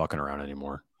 we're not fucking around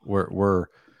anymore. We're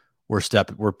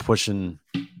pushing,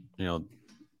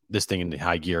 this thing into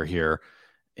high gear here,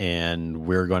 and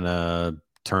we're gonna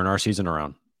turn our season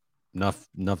around. Enough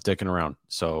dicking around.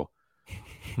 So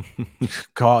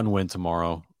go out and win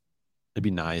tomorrow. It'd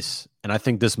be nice. And I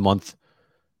think this month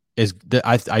is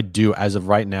I do, as of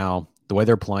right now, the way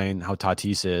they're playing, how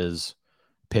Tatis is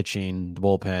pitching, the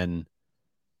bullpen,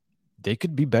 they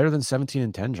could be better than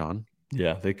 17-10, John.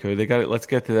 Yeah, they could. They got it. Let's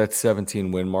get to that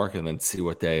 17 win mark and then see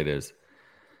what day it is.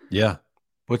 Yeah.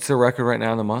 What's their record right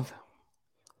now in the month?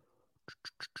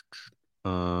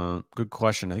 Good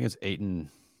question. I think it's 8-4.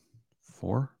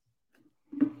 1,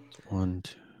 2, 3, 4.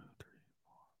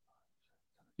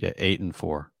 Yeah,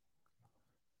 8-4.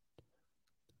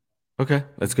 Okay,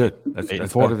 that's good. That's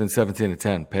better than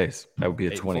 17-10 pace. That would be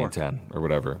a 20-10 or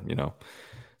whatever,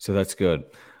 So that's good.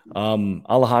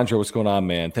 Alejandro, what's going on,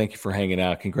 man? Thank you for hanging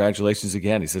out. Congratulations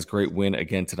again. He says, great win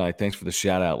again tonight. Thanks for the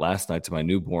shout out last night to my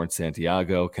newborn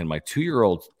Santiago. Can my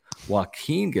 2-year-old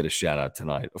Joaquin get a shout out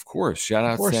tonight? Of course. Shout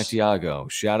out Santiago.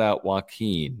 Shout out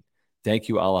Joaquin. Thank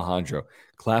you, Alejandro.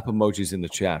 Clap emojis in the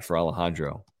chat for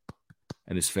Alejandro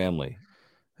and his family.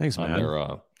 Thanks, man.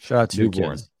 Their, shout out to newborn.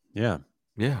 Your kids. Yeah.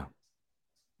 Yeah.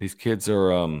 These kids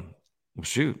are,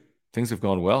 things have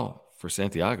gone well for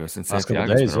Santiago since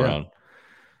Santiago's been around.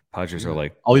 Padres are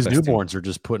like all these newborns are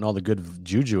just putting all the good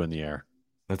juju in the air.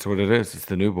 That's what it is. It's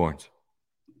the newborns.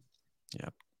 Yeah.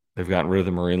 They've gotten rid of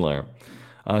the marine layer.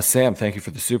 Sam, thank you for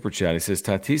the super chat. He says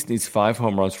Tatis needs 5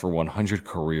 home runs for 100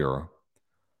 career.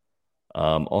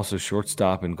 Also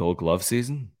shortstop in Gold Glove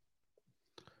season.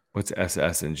 What's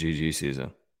SS and GG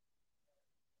season?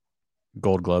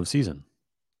 Gold Glove season.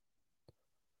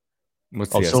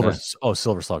 What's the Silver? SS? Oh,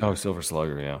 Silver Slugger. Oh, Silver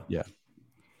Slugger. Yeah. Yeah.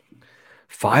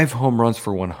 5 home runs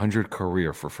for 100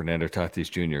 career for Fernando Tatis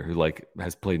Jr., who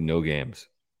has played no games.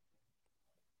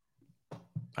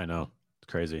 I know.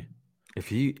 It's crazy. If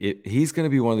he's going to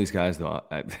be one of these guys, though,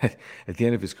 at the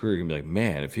end of his career, you're going to be like,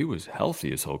 man, if he was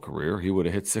healthy his whole career, he would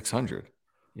have hit 600,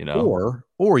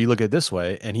 Or you look at it this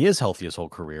way, and he is healthy his whole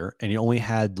career, and he only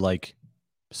had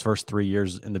his first 3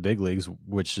 years in the big leagues,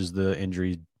 which is the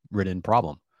injury-ridden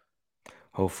problem.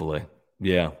 Hopefully.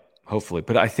 Yeah, hopefully.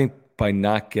 But I think by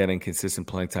not getting consistent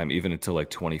playing time, even until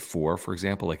 24, for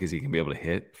example, is he going to be able to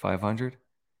hit 500?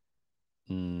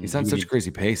 He's on such a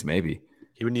crazy pace, maybe.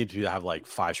 He would need to have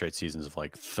 5 straight seasons of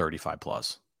 35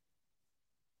 plus.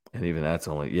 And even that's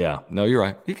only, no, you're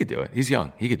right. He could do it. He's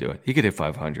young. He could do it. He could hit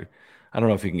 500. I don't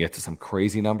know if he can get to some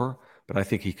crazy number, but I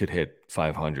think he could hit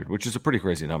 500, which is a pretty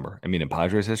crazy number. I mean, in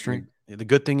Padres history. The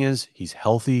good thing is he's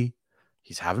healthy,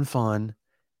 he's having fun,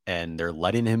 and they're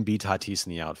letting him be Tatis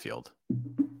in the outfield.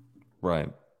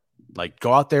 Right.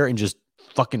 Go out there and just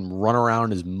fucking run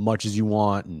around as much as you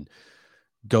want and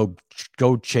go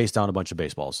chase down a bunch of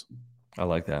baseballs. I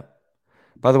like that.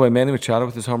 By the way, Manny Machado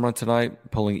with his home run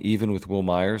tonight, pulling even with Will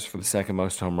Myers for the second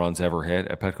most home runs ever hit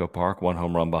at Petco Park. 1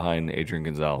 home run behind Adrian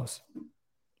Gonzalez.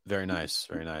 Very nice.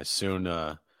 Very nice. Soon,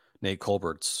 Nate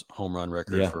Colbert's home run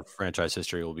record for franchise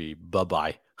history will be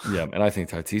bye-bye. Yeah, and I think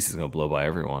Tatis is going to blow by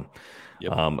everyone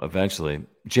eventually.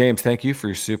 James, thank you for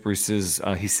your super. He says,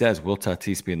 will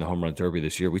Tatis be in the home run derby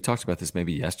this year? We talked about this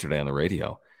maybe yesterday on the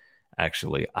radio.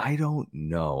 actually. I don't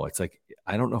know. It's like,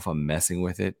 I don't know if I'm messing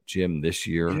with it, Jim, this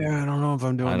year. Yeah, I don't know if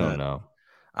I'm doing that. I don't know.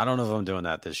 I don't know if I'm doing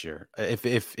that this year.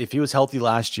 If he was healthy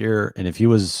last year and if he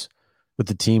was with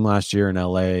the team last year in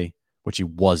LA, which he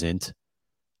wasn't,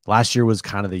 last year was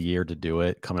kind of the year to do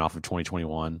it coming off of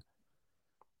 2021.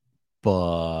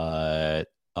 But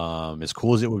as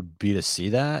cool as it would be to see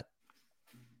that,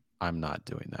 I'm not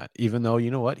doing that. Even though,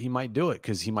 you know what, he might do it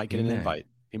because he might get an invite.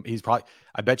 He's probably,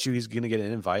 I bet you he's going to get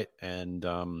an invite and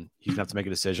he's going to have to make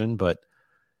a decision. But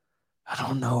I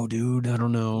don't know, dude. I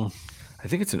don't know. I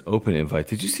think it's an open invite.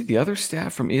 Did you see the other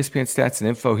stat from ESPN Stats and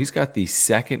Info? He's got the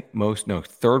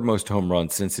third most home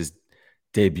runs since his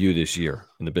debut this year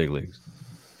in the big leagues.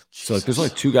 Jesus. So like, there's only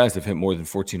 2 guys that have hit more than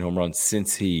 14 home runs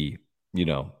since he,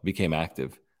 became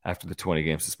active after the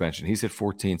 20-game suspension. He's hit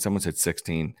 14. Someone's hit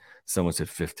 16. Someone's hit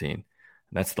 15. And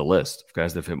that's the list of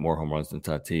guys that have hit more home runs than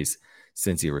Tatis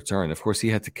since he returned. Of course, he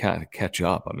had to catch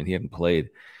up. I mean, he hadn't played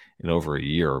in over a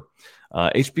year.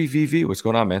 HBVV, what's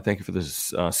going on, man? Thank you for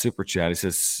this super chat. He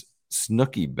says,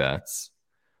 Snooky Bets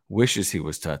wishes he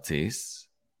was Tatis.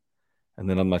 And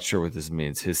then I'm not sure what this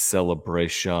means. His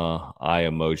celebration, eye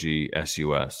emoji,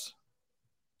 SUS.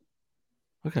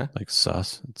 Okay. Like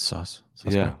sus. It's sus.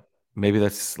 Yeah. Maybe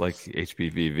that's like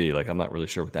HBVV. Like, I'm not really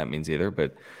sure what that means either.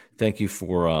 But thank you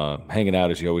for hanging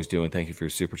out as you always do. And thank you for your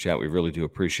super chat. We really do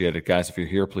appreciate it. Guys, if you're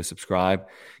here, please subscribe.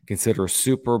 Consider a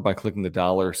super by clicking the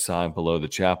dollar sign below the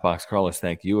chat box. Carlos,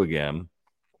 thank you again.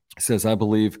 Says, I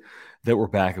believe that we're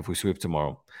back if we sweep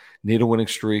tomorrow. Need a winning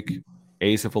streak.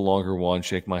 A's have a longer one.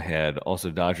 Shake my head.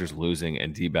 Also, Dodgers losing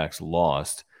and D-backs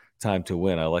lost. Time to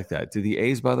win. I like that. Did the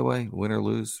A's, by the way, win or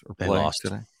lose or play lost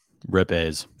today? Rip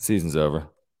A's. Season's over.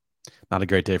 Not a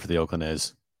great day for the Oakland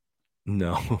A's.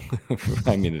 No.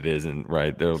 I mean, it isn't,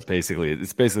 right? It's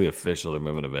basically official. They're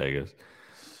moving to Vegas.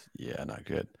 Yeah, not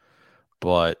good.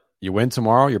 But you win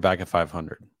tomorrow, you're back at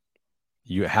 500.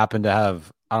 You happen to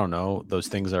have, I don't know, those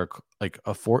things are like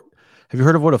a 4. Have you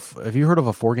heard of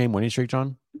a 4-game winning streak,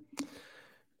 John?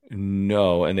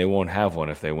 No, and they won't have one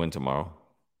if they win tomorrow.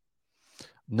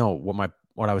 No,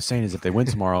 what I was saying is if they win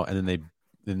tomorrow and then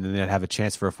they'd have a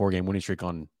chance for a 4-game winning streak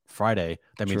on Friday.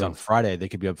 That means on Friday they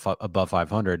could be above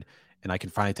 500, and I can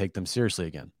finally take them seriously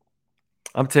again.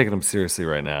 I'm taking them seriously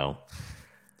right now.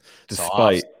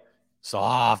 Despite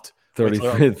soft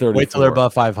 34. Wait till they're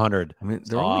above 500. I mean,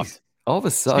 they're only, all of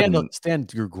a sudden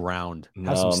stand your ground.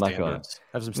 Have some standards.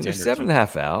 Have some standards. They're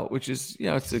 7.5 out, which is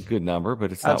it's a good number,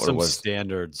 but it's not what it was.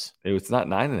 Standards. It's not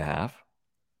 9.5.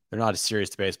 They're not a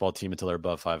serious baseball team until they're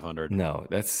above 500. No,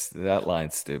 that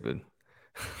line's stupid.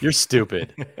 You're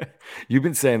stupid. You've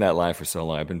been saying that line for so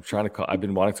long. I've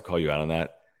been wanting to call you out on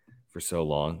that for so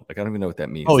long. Like, I don't even know what that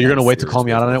means. Oh, you're going to wait to call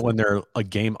me out on it when they're a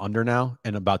game under now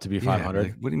and about to be 500?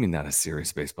 Like, what do you mean not a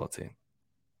serious baseball team?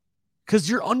 Because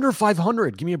you're under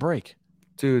 500. Give me a break.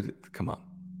 Dude, come on.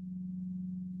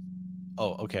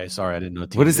 Oh, okay. Sorry, I didn't know.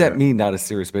 What does that mean, not a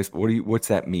serious baseball? What's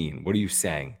that mean? What are you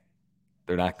saying?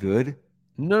 They're not good?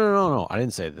 No. I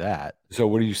didn't say that. So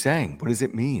what are you saying? What does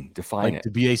it mean? Define it.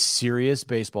 To be a serious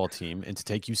baseball team and to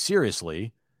take you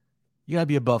seriously, you got to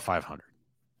be above 500.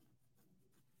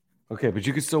 Okay, but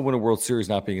you could still win a World Series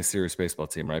not being a serious baseball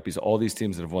team, right? Because all these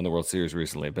teams that have won the World Series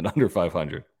recently have been under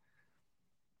 500.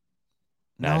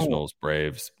 Nationals,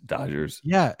 Braves, Dodgers.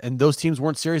 Yeah, and those teams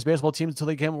weren't serious baseball teams until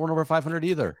they weren't over 500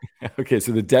 either. Okay,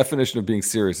 so the definition of being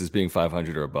serious is being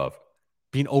 500 or above.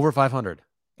 Being over 500.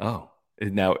 Oh,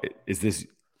 now is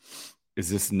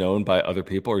this known by other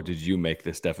people, or did you make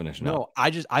this definition up? No,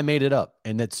 I made it up,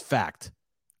 and it's fact.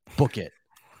 Book it.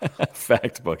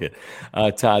 Fact, book it.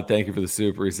 Todd, thank you for the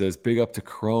super. He says, big up to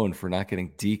Crone for not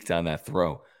getting deked on that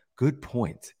throw. Good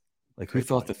point. Like, who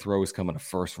thought the throw was coming to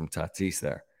first from Tatis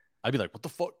there? I'd be like, what the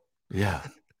fuck? Yeah.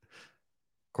 Of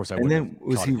course I would. And then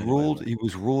was he ruled? He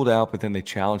was ruled out, but then they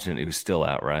challenged him. He was still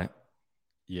out, right?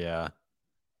 Yeah.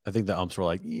 I think the umps were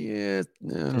like, yeah,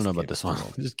 I don't know about this one.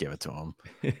 Just give it to him.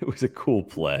 It was a cool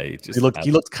play.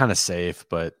 He looked kind of safe,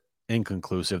 but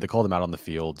inconclusive. They called him out on the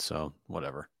field, so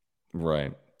whatever.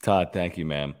 Right. Todd, thank you,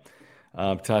 man.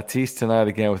 Tatis tonight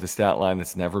again with a stat line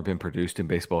that's never been produced in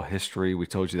baseball history. We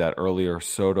told you that earlier.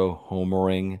 Soto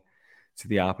homering to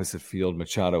the opposite field.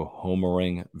 Machado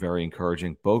homering, very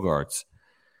encouraging. Bogarts,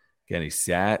 again, he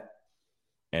sat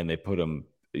and they put him,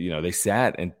 they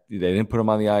sat and they didn't put him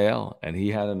on the IL, and he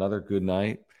had another good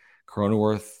night.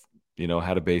 Cronenworth,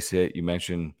 had a base hit. You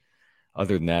mentioned,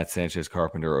 other than that, Sanchez,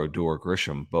 Carpenter, Odor,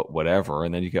 Grisham, but whatever.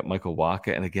 And then you get Michael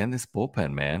Wacha, and again, this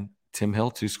bullpen, man. Tim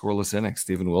Hill, 2 scoreless innings.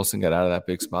 Steven Wilson got out of that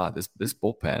big spot. This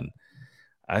bullpen,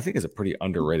 I think, is a pretty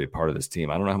underrated part of this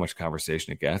team. I don't know how much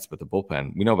conversation it gets, but the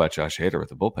bullpen, we know about Josh Hader, but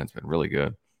the bullpen's been really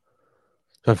good.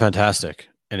 It's been fantastic.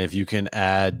 And if you can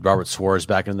add Robert Suarez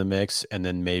back in the mix and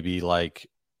then maybe like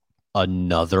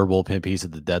another bullpen piece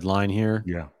at the deadline here,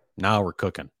 Yeah. now we're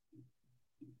cooking.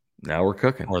 Now we're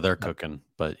cooking. Or they're cooking,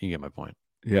 but you get my point.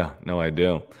 Yeah, no, I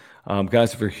do.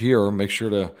 Guys, if you're here, make sure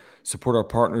to support our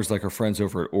partners like our friends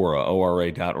over at Aura,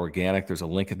 ora.organic. There's a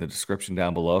link in the description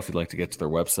down below if you'd like to get to their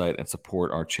website and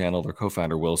support our channel. Their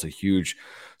co-founder, Will, is a huge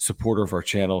supporter of our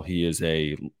channel. He is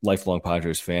a lifelong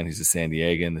Padres fan. He's a San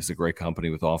Diegan. This is a great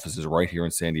company with offices right here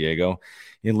in San Diego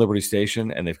in Liberty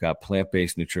Station, and they've got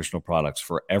plant-based nutritional products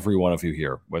for every one of you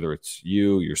here, whether it's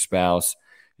you, your spouse,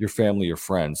 your family, your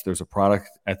friends. There's a product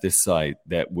at this site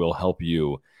that will help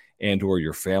you and or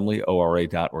your family,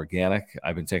 ora.organic.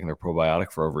 I've been taking their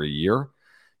probiotic for over a year.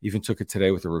 Even took it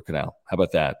today with the root canal. How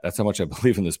about that? That's how much I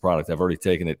believe in this product. I've already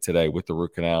taken it today with the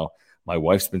root canal. My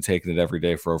wife's been taking it every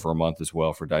day for over a month as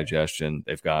well for digestion.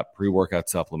 They've got pre-workout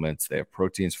supplements. They have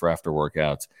proteins for after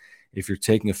workouts. If you're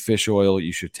taking a fish oil,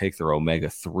 you should take their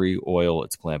omega-3 oil.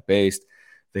 It's plant-based.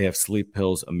 They have sleep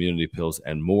pills, immunity pills,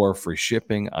 and more. Free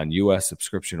shipping on U.S.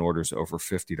 subscription orders over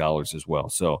 $50 as well.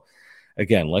 So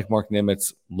again, like Mark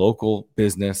Nimitz, local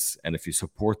business. And if you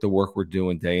support the work we're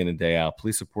doing day in and day out,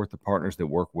 please support the partners that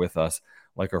work with us,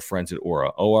 like our friends at Aura,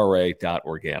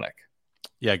 ora.organic.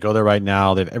 Yeah, go there right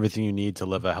now. They have everything you need to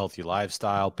live a healthy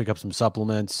lifestyle. Pick up some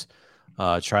supplements,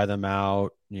 try them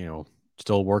out.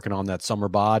 Still working on that summer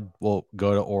bod. We'll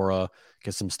go to Aura,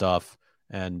 get some stuff,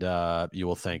 and you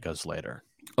will thank us later.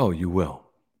 Oh, you will.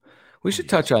 We should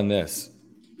touch on this.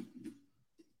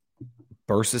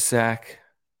 Bursasac.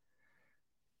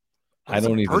 I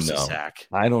don't even know.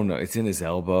 I don't know. It's in his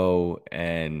elbow,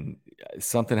 and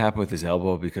something happened with his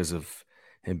elbow because of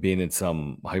him being in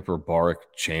some hyperbaric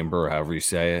chamber, however you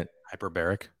say it.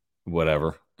 Hyperbaric?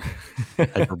 Whatever.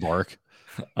 Hyperbaric.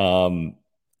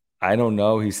 I don't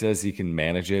know. He says he can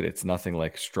manage it. It's nothing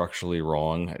like structurally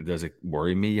wrong. Does it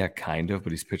worry me? Yeah, kind of,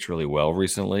 but he's pitched really well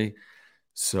recently.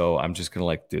 So I'm just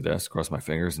going to do this, cross my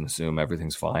fingers, and assume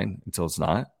everything's fine until it's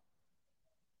not.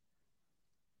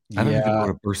 I don't even know what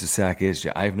a Bursasac is.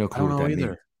 I have no clue what that either.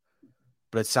 Means.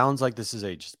 But it sounds like this is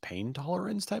a just pain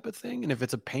tolerance type of thing. And if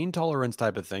it's a pain tolerance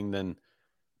type of thing, then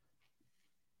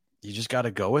you just got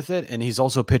to go with it. And he's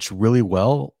also pitched really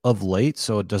well of late,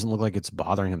 so it doesn't look like it's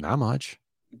bothering him that much.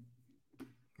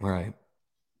 Right.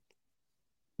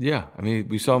 Yeah. I mean,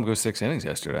 we saw him go 6 innings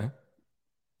yesterday.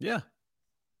 Yeah.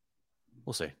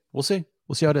 We'll see. We'll see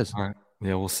how it is. All right.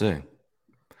 Yeah, we'll see.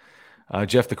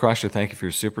 Jeff the Crusher, thank you for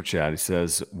your super chat. He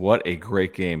says, what a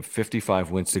great game. 55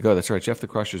 wins to go. That's right. Jeff the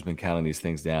Crusher's been counting these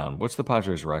things down. What's the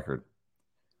Padres record?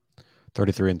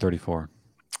 33-34.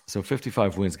 So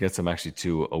 55 wins gets them actually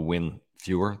to a win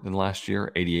fewer than last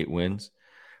year, 88 wins.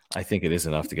 I think it is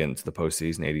enough to get into the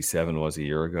postseason. 87 was a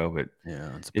year ago, but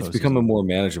yeah, it's becoming more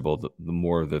manageable the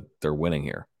more that they're winning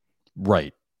here.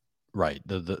 Right.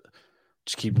 The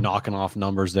just keep knocking off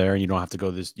numbers there, and you don't have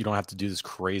to do this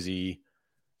crazy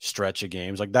stretch of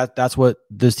games like that. That's what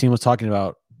this team was talking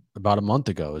about a month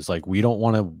ago. Is like, we don't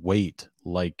want to wait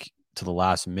to the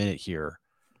last minute here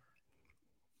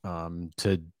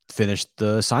to finish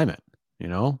the assignment.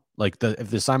 If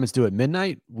the assignment's due at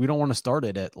midnight, we don't want to start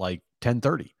it at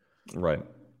 10:30. Right.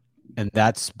 And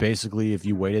that's basically if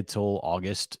you waited till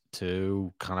August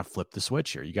to kind of flip the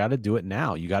switch here. You got to do it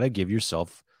now. You got to give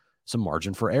yourself some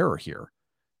margin for error here.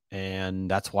 And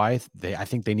that's why I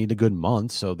think they need a good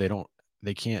month so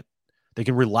they can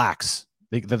relax.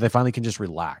 They finally can just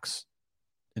relax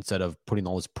instead of putting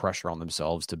all this pressure on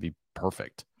themselves to be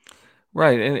perfect.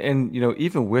 Right. And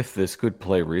even with this good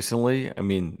play recently, I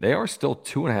mean, they are still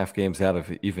 2.5 games out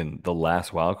of even the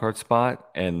last wildcard spot.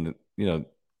 And,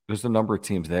 there's a number of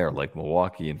teams there like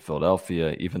Milwaukee and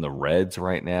Philadelphia, even the Reds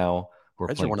right now.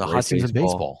 Reds are one of the hot teams in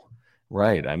baseball.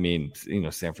 Right. I mean,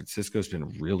 San Francisco's been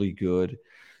really good.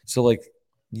 So,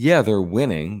 yeah, they're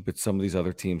winning, but some of these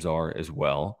other teams are as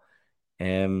well.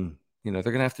 And, they're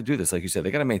going to have to do this. Like you said,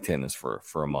 they got to maintain this for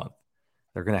a month.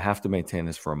 They're going to have to maintain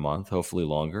this for a month, hopefully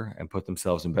longer, and put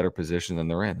themselves in better position than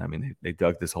they're in. I mean, they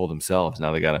dug this hole themselves.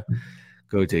 Now they got to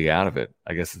go dig out of it.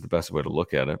 I guess is the best way to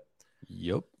look at it.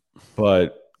 Yep.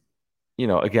 But,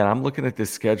 again, I'm looking at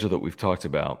this schedule that we've talked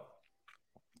about.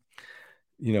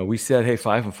 We said, hey,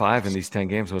 5-5 in these 10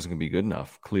 games wasn't going to be good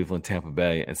enough. Cleveland, Tampa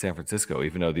Bay, and San Francisco,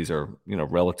 even though these are,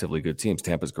 relatively good teams.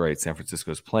 Tampa's great. San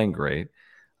Francisco's playing great.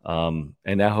 And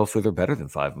now hopefully they're better than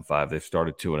 5-5. They've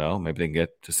started 2-0. Maybe they can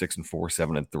get to 6-4,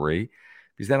 7-3.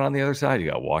 Because then on the other side, you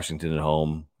got Washington at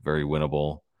home, very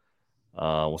winnable.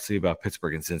 We'll see about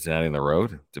Pittsburgh and Cincinnati on the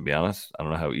road, to be honest. I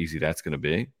don't know how easy that's going to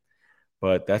be.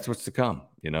 But that's what's to come,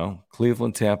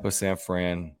 Cleveland, Tampa, San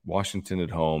Fran, Washington at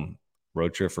home,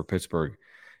 road trip for Pittsburgh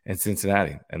and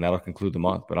Cincinnati, and that'll conclude the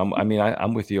month. But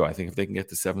I'm with you. I think if they can get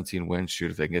to 17 wins,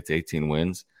 if they can get to 18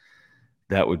 wins,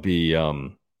 that would be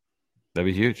that'd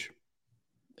be huge.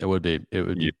 It would be. It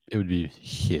would be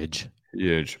huge.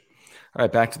 Huge. All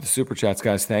right, back to the Super Chats,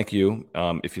 guys. Thank you.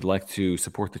 If you'd like to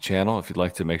support the channel, if you'd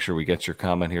like to make sure we get your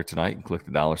comment here tonight, you can click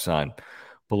the $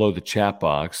 below the chat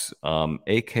box.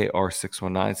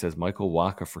 AKR619 says, Michael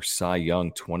Wacha for Cy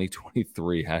Young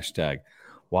 2023, hashtag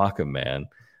Wacha, man.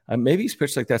 Maybe he's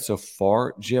pitched like that so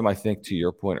far, Jim. I think to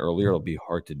your point earlier, it'll be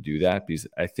hard to do that because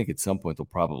I think at some point they'll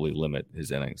probably limit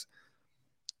his innings.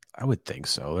 I would think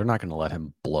so. They're not going to let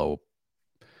him blow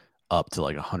up to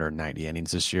like 190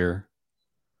 innings this year.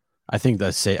 I think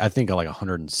like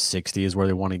 160 is where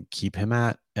they want to keep him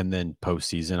at, and then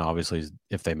postseason, obviously,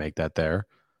 if they make that there.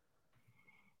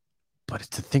 But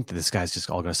to think that this guy's just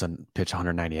all going to sudden pitch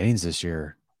 190 innings this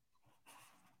year,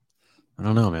 I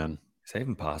don't know, man. Is that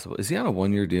even possible? Is he on a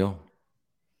 1-year deal?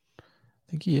 I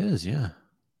think he is, yeah.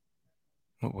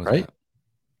 What was right? that?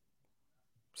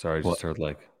 Sorry, I just heard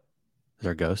like. Is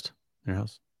there a ghost in your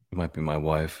house? It might be my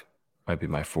wife. Might be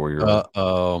my 4-year-old.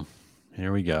 Uh-oh.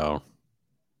 Here we go.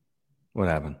 What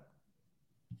happened?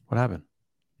 What happened?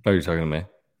 Oh, you're talking to me?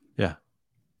 Yeah.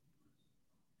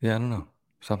 Yeah, I don't know.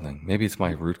 Something. Maybe it's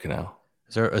my root canal.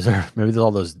 Is there maybe there's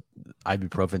all those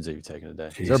ibuprofens that you've taken today?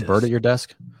 Jesus. Is there a bird at your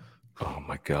desk? Oh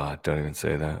my God. Don't even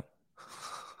say that.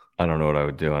 I don't know what I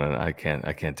would do, and I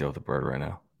can't deal with the bird right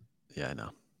now. Yeah, I know.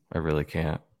 I really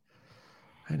can't.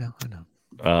 I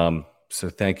know. So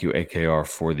thank you, AKR,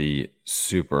 for the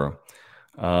super.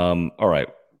 All right.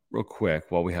 Real quick,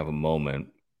 while we have a moment,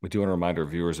 we do want to remind our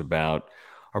viewers about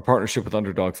our partnership with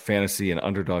Underdog Fantasy and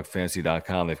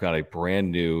UnderdogFantasy.com. They've got a brand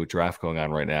new draft going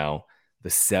on right now, the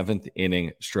 7th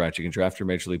inning stretch. You can draft your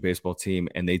Major League Baseball team,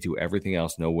 and they do everything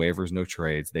else. No waivers, no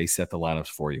trades. They set the lineups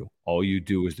for you. All you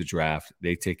do is the draft.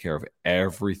 They take care of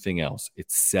everything else.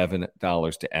 It's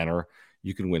 $7 to enter.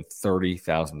 You can win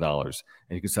 $30,000.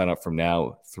 And you can sign up from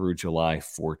now through July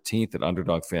 14th at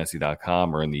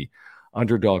UnderdogFantasy.com or in the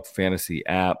Underdog Fantasy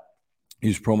app.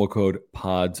 Use promo code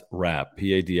PODSWRAP,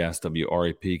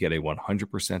 PADSWRAP. Get a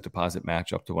 100% deposit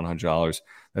match up to $100.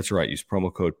 That's right. Use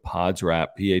promo code PODSWRAP,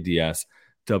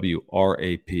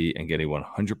 PADSWRAP, and get a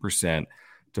 100%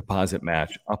 deposit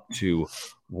match up to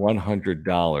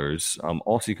 $100.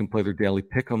 Also, you can play their daily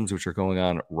pick'ems, which are going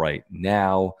on right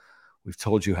now. We've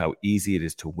told you how easy it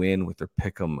is to win with their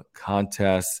pick'em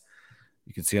contests.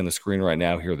 You can see on the screen right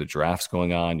now here the drafts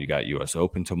going on. You got U.S.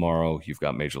 Open tomorrow. You've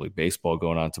got Major League Baseball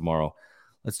going on tomorrow.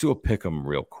 Let's do a pick'em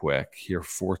real quick here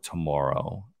for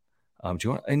tomorrow. Do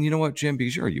you want? And you know what, Jim?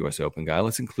 Because you're a U.S. Open guy,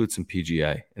 let's include some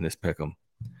PGA in this pick'em.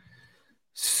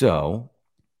 So,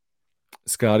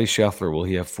 Scotty Scheffler, will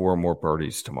he have 4 more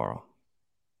birdies tomorrow?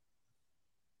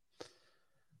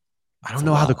 I don't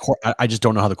know how the course. I just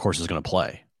don't know how the course is going to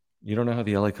play. You don't know how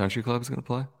the LA Country Club is going to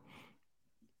play?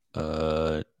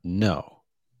 No.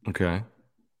 Okay.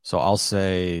 So I'll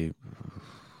say,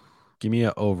 give me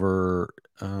a over.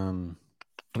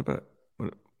 What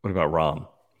about Rahm?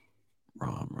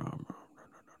 Rahm.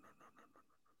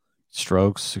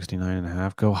 Strokes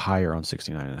 69.5. Go higher on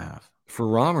 69.5. For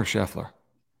Rahm or Scheffler?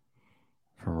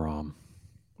 For Rahm.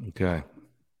 Okay.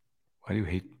 Why do you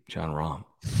hate John Rahm?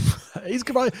 He's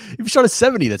probably, if you shot a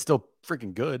 70, that's still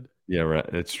freaking good. Yeah, right.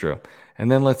 It's true. And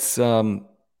then let's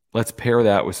pair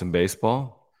that with some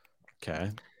baseball.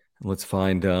 Okay. Let's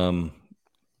find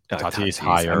Tatis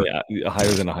higher.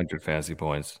 Higher than 100 fantasy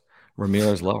points.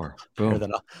 Ramirez lower. Boom.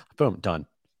 Boom. Done.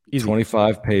 Easy.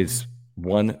 25 pays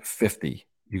 150.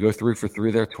 You go 3 for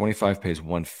 3 there. 25 pays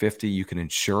 150. You can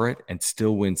insure it and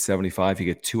still win 75. You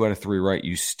get 2 out of 3 right.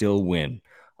 You still win.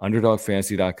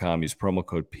 UnderdogFantasy.com. Use promo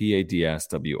code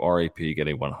PADSWRAP. Get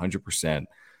a 100%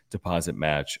 deposit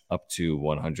match up to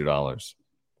 $100.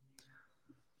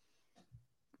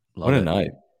 What a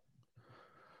night.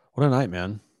 What a night,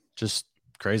 man. Just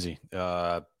crazy.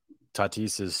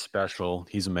 Tatis is special.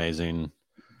 He's amazing.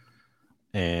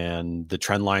 And the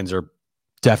trend lines are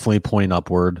definitely pointing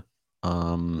upward.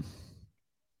 And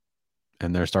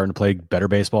they're starting to play better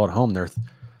baseball at home. Their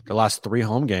last 3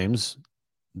 home games,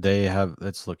 they have,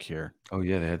 let's look here. Oh,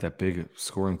 yeah, they had that big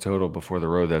scoring total before the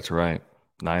road. That's right.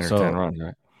 9 or 10 runs,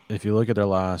 right? If you look at their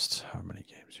last, how many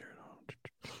games here?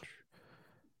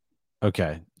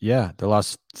 Okay. Yeah. Their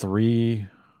last 3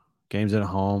 games at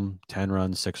home, 10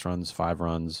 runs, 6 runs, 5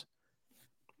 runs.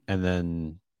 And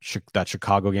then that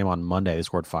Chicago game on Monday, they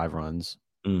scored 5 runs.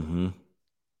 Mm-hmm.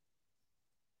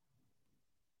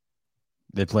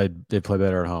 They play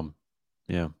better at home.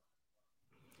 Yeah.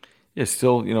 Yeah,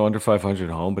 still, under 500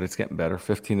 at home, but it's getting better.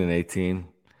 15 and 18.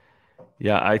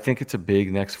 Yeah, I think it's a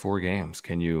big next 4 games.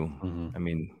 Can you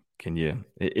Can you,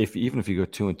 even if you go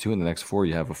 2-2 in the next 4,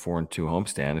 you have a 4-2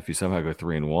 homestand. If you somehow go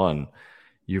 3-1,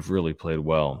 you've really played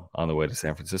well on the way to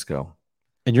San Francisco.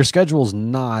 And your schedule's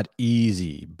not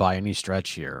easy by any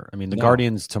stretch here. I mean, the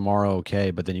Guardians tomorrow,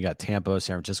 okay, but then you got Tampa.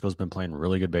 San Francisco's been playing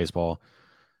really good baseball.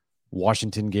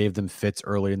 Washington gave them fits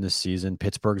early in this season.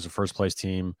 Pittsburgh's a first-place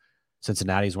team.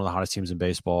 Cincinnati's one of the hottest teams in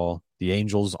baseball. The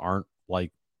Angels aren't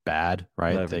like bad,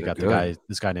 right? No, they got good.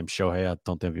 this guy named Shohei. I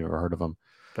don't think you've ever heard of him.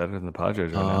 Better than the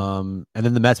Padres right now. And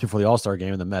then the Mets before the All-Star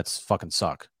game, and the Mets fucking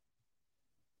suck.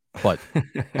 But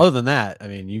other than that, I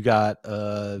mean, you have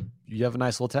a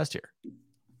nice little test here.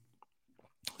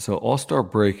 So All-Star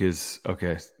break is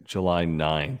July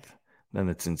 9th. Then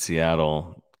it's in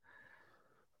Seattle.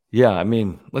 Yeah, I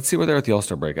mean, let's see where they're at the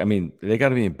All-Star break. I mean, they got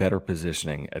to be in better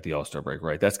positioning at the All-Star break,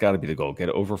 right? That's got to be the goal. Get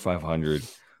over 500.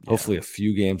 Hopefully a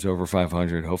few games over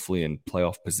 500. Hopefully in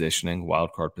playoff positioning,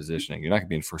 wild card positioning. You're not going to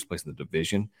be in first place in the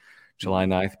division July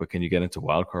 9th, but can you get into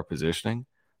wild card positioning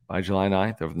by July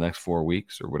 9th over the next 4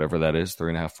 weeks or whatever that is,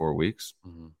 3.5, 4 weeks?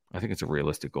 Mm-hmm. I think it's a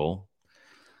realistic goal.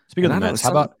 Speaking of the Mets, how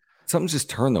about something's just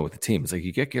turned though with the team? It's like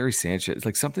you get Gary Sanchez. It's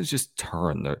like something's just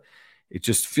turned. It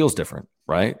just feels different,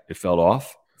 right? It felt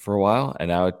off for a while, and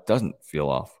now it doesn't feel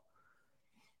off.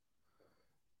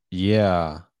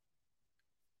 Yeah.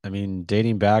 I mean,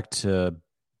 dating back to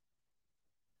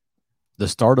the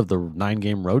start of the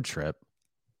 9-game road trip,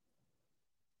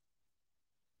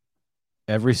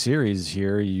 every series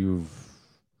here you've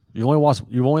only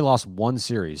lost one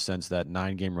series since that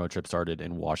 9-game road trip started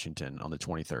in Washington on the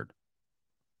 23rd.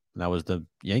 And that was the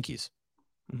Yankees.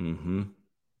 Mm-hmm.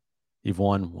 You've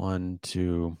won 1,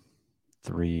 2,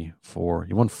 3, 4.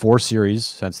 You won 4 series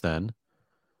since then.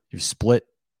 You've split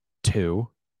 2.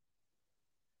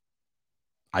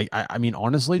 I mean,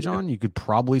 honestly, John, you could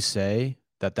probably say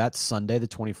that Sunday, the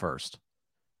 21st,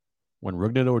 when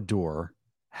Rougned Odor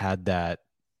had that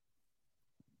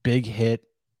big hit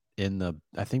in the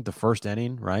first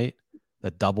inning, right?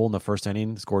 That double in the first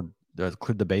inning, cleared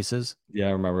the bases. Yeah,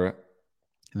 I remember it.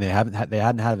 And they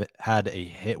hadn't had a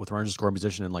hit with runners in scoring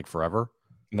position in like forever.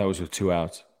 And that was with 2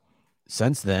 outs.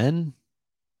 Since then,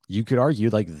 you could argue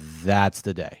like that's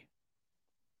the day.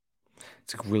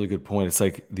 It's a really good point. It's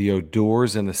like the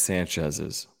Odors and the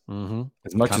Sanchezes. Mm-hmm.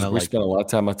 As much as we spent a lot of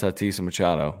time on Tatis and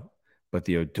Machado, but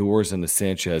the Odors and the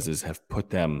Sanchezes have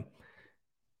put them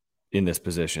in this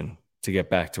position to get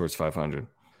back towards 500.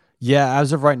 Yeah,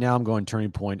 as of right now, I'm going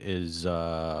turning point is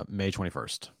May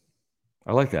 21st.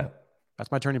 I like that.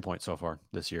 That's my turning point so far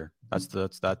this year.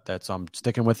 That's I'm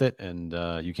sticking with it, and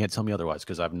you can't tell me otherwise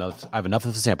because I have enough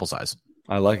of the sample size.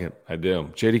 I like it. I do.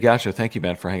 JD Gacho, thank you,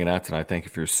 man, for hanging out tonight. Thank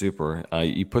you for your super.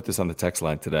 You put this on the text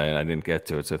line today, and I didn't get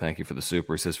to it, so thank you for the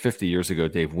super. He says, 50 years ago,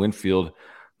 Dave Winfield,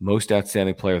 most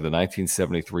outstanding player of the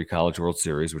 1973 College World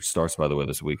Series, which starts, by the way,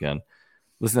 this weekend.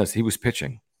 Listen to this. He was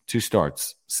pitching 2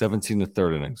 starts, 17 to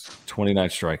third innings, 29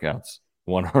 strikeouts,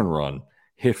 1 earned run,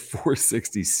 hit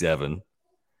 .467,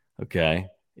 okay,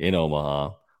 in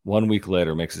Omaha. 1 week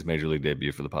later, makes his major league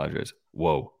debut for the Padres.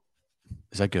 Whoa.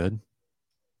 Is that good?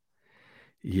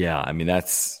 Yeah, I mean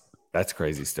that's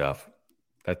crazy stuff.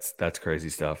 That's crazy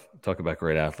stuff. Talk about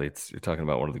great athletes. You're talking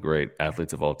about one of the great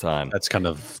athletes of all time. That's kind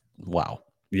of wow.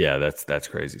 Yeah, that's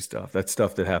crazy stuff. That's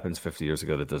stuff that happens 50 years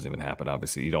ago that doesn't even happen.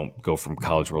 Obviously, you don't go from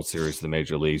College World Series to the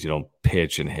major leagues. You don't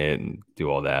pitch and hit and do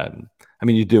all that. And, I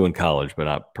mean, you do in college, but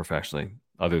not professionally.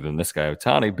 Other than this guy,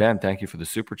 Ohtani. Ben, thank you for the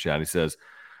super chat. He says,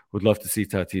 "Would love to see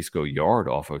Tatis go yard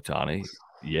off Ohtani."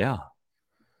 Yeah.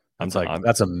 That's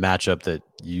a matchup that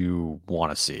you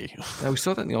want to see. Yeah, we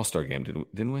saw that in the All-Star game,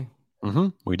 didn't we? Mm-hmm.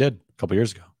 We did a couple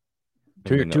years ago.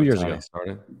 Two years ago.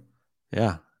 Started.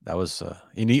 Yeah, that was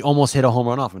and he almost hit a home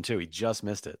run off him too. He just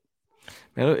missed it.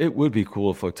 Man, it would be cool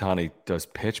if Ohtani does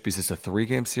pitch because it's a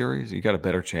 3-game series. You got a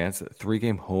better chance. A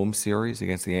 3-game home series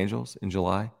against the Angels in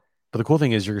July. But the cool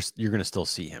thing is you're going to still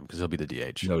see him because he'll be the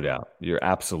DH. No doubt. You're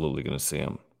absolutely going to see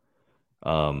him.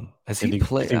 Has he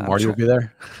played? I think Marty will be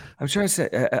there. I'm trying to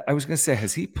say. I was going to say,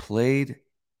 has he played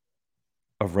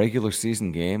a regular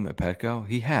season game at Petco?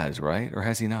 He has, right? Or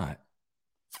has he not?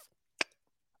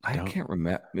 I can't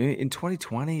remember. In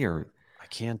 2020 or I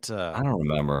can't. I don't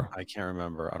remember. I can't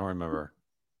remember. I don't remember.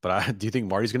 But do you think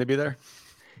Marty's going to be there?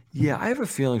 Yeah, I have a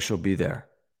feeling she'll be there.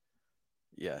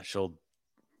 Yeah, she'll.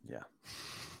 Yeah.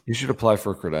 You should apply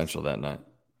for a credential that night.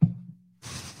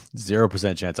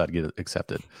 0% chance I'd get it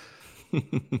accepted.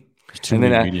 And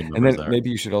then maybe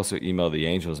you should also email the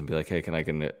Angels and be like, "Hey, can I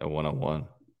get a one-on-one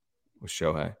with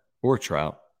Shohei or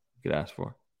Trout?" You could ask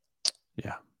for.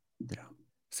 Yeah.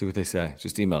 See what they say.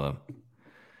 Just email them.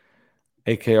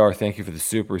 AKR, thank you for the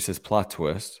super. He says, plot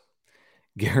twist.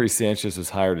 Gary Sanchez was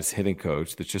hired as hitting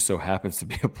coach. That just so happens to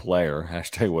be a player.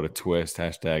 Hashtag what a twist.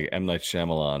 Hashtag M. Night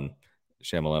Shyamalan,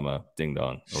 Shyamalama, ding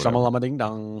dong. Shamalama ding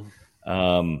dong.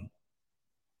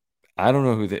 I don't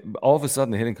know all of a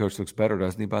sudden the hitting coach looks better,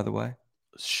 doesn't he, by the way?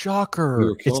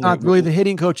 Shocker. It's not really the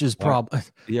hitting coach's problem.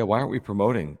 Yeah, why aren't we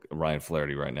promoting Ryan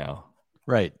Flaherty right now?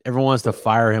 Right. Everyone wants to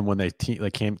fire him when they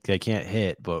can't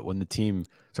hit, but when the team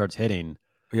starts hitting,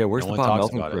 yeah, where's the Bob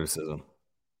Melvin criticism?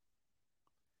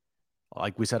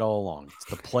 Like we said all along, it's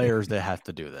the players that have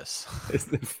to do this.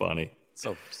 Isn't it funny?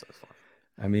 So funny.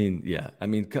 I mean, yeah. I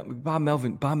mean, Bob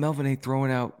Melvin ain't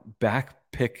throwing out back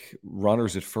pick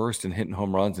runners at first and hitting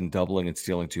home runs and doubling and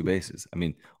stealing 2 bases. I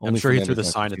mean, I'm sure he threw the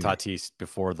sign to Tatis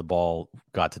before the ball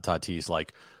got to Tatis,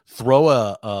 like throw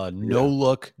a no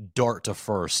look dart to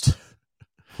first.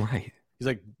 Right. He's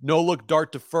like, no look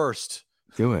dart to first.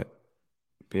 Do it.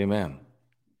 Be a man.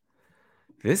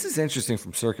 This is interesting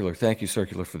from Circular. Thank you,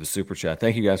 Circular, for the super chat.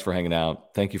 Thank you guys for hanging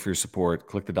out. Thank you for your support.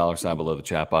 Click the $ below the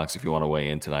chat box if you want to weigh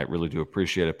in tonight. Really do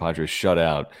appreciate it. Padres shut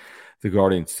out the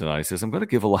Guardians tonight. He says, I'm going to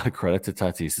give a lot of credit to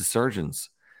Tatis' surgeons.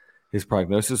 His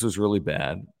prognosis was really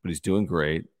bad, but he's doing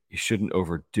great. He shouldn't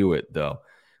overdo it, though.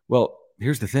 Well,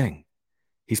 here's the thing.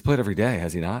 He's played every day,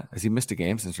 has he not? Has he missed a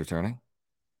game since returning?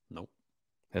 Nope.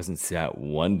 Hasn't sat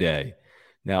one day.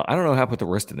 Now, I don't know what happened with the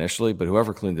wrist initially, but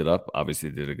whoever cleaned it up obviously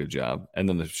did a good job. And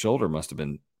then the shoulder must have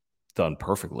been done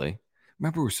perfectly.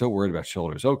 Remember, we were so worried about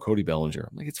shoulders. Oh, Cody Bellinger.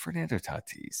 I'm like, it's Fernando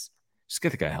Tatis. Just get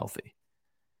the guy healthy.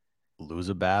 Lose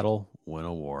a battle, win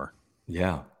a war.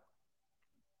 Yeah.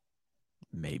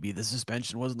 Maybe the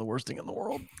suspension wasn't the worst thing in the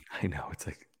world. I know. It's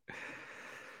like,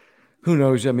 who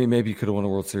knows? I mean, maybe you could have won a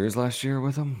World Series last year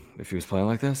with him if he was playing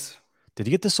like this. Did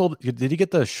he get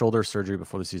the shoulder surgery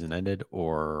before the season ended,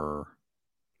 or?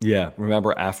 Yeah,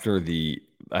 remember after the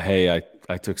hey,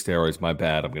 I took steroids, my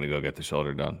bad. I'm going to go get the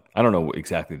shoulder done. I don't know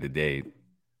exactly the date.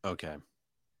 Okay.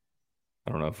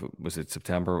 I don't know if it was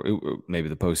September, maybe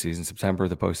the postseason. September,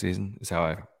 the postseason is how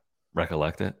I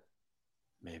recollect it.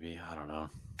 Maybe, I don't know.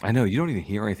 I know you don't even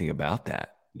hear anything about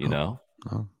that, you know.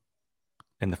 Oh.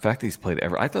 And the fact that he's played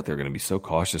I thought they were going to be so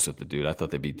cautious with the dude. I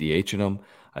thought they'd be DHing him.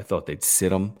 I thought they'd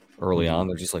sit him early on.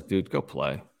 They're just like, dude, go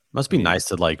play. Must be nice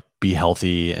to like be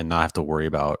healthy and not have to worry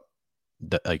about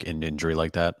like an injury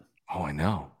like that. Oh, I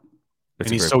know. And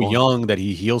he's so young that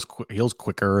he heals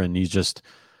quicker, and he's just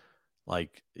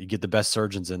like, you get the best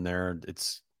surgeons in there.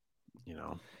 It's, you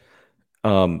know.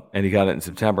 And he got it in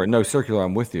September. No, Circular,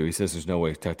 I'm with you. He says there's no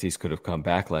way Tatis could have come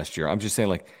back last year. I'm just saying,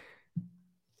 like,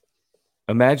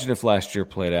 imagine if last year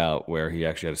played out where he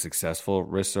actually had a successful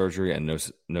wrist surgery and no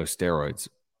steroids.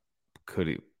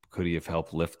 Could he have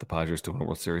helped lift the Padres to win a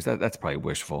World Series? That's probably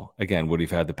wishful. Again, would he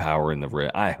have had the power in the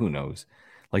wrist? Who knows?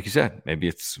 Like you said, maybe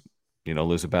it's,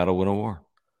 lose a battle, win a war.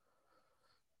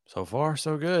 So far,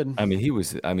 so good. I mean, he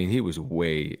was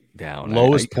way down.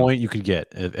 Lowest point you could get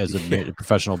as a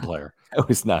professional player. That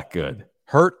was not good.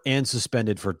 Hurt and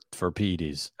suspended for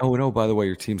PEDs. Oh, no, by the way,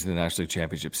 your team's in the National League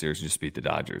Championship Series and just beat the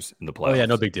Dodgers in the playoffs. Oh, yeah,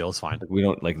 no big deal. It's fine. Like, we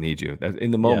don't, need you.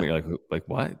 In the moment, you're like,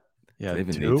 what? Yeah, they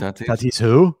even need Tatis? Tatis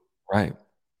who? Right.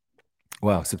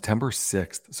 Wow, September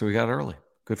 6th. So he got it early.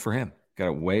 Good for him. Got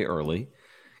it way early.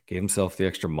 Gave himself the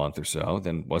extra month or so,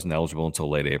 then wasn't eligible until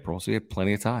late April. So he had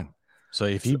plenty of time. So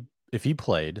if he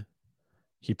played,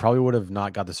 he probably would have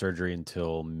not got the surgery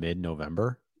until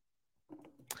mid-November.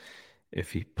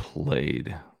 If he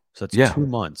played. So that's 2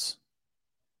 months.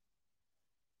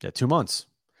 Yeah, 2 months.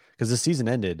 Because the season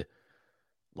ended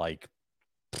like,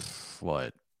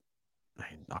 what?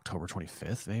 October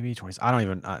 25th, maybe 20. I don't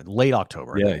even late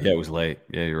October. Yeah, it was late.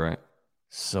 Yeah, you're right.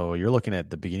 So you're looking at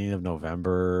the beginning of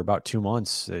November, about 2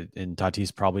 months, and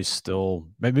Tatis probably still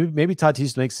maybe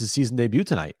Tatis makes his season debut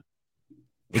tonight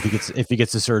if he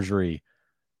gets the surgery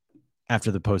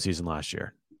after the postseason last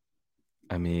year.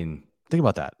 I mean, think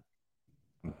about that.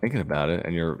 I'm thinking about it,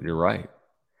 and you're right.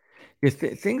 Yeah,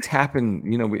 things happen.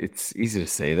 It's easy to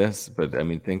say this, but I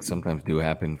mean, things sometimes do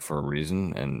happen for a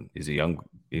reason. And he's a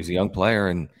young player,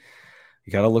 and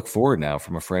you got to look forward now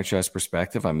from a franchise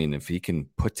perspective. I mean, if he can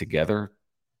put together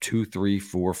 2, 3,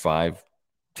 4, 5,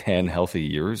 10 healthy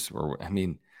years,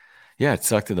 it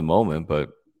sucked in the moment,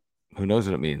 but who knows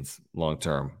what it means long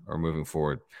term or moving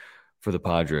forward for the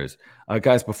Padres.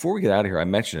 Guys, before we get out of here, I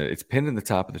mentioned it. It's pinned in the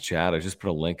top of the chat. I just put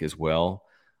a link as well.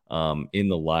 In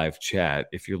the live chat.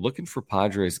 If you're looking for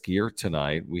Padres gear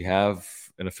tonight, we have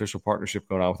an official partnership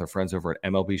going on with our friends over at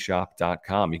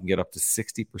MLBshop.com. You can get up to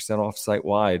 60% off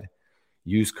site-wide.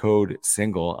 Use code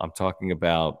SINGLE. I'm talking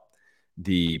about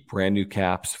the brand new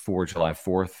caps for July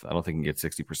 4th. I don't think you can get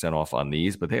 60% off on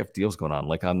these, but they have deals going on,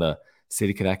 like on the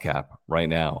City Connect cap right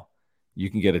now. you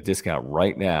can get a discount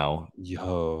right now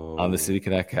on the City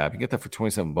Connect cap. You get that for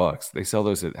 $27. They sell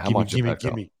those at how much? Give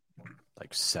me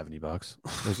like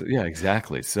 $70. Yeah,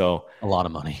 exactly. So a lot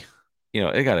of money.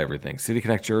 It got everything. City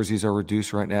Connect jerseys are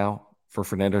reduced right now for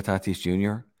Fernando Tatis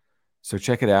Jr. So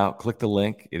check it out. Click the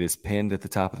link. It is pinned at the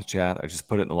top of the chat. I just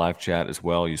put it in the live chat as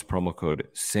well. Use promo code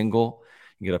SINGLE.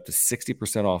 You get up to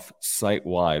 60% off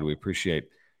site-wide. We appreciate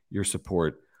your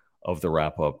support of the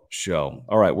wrap-up show.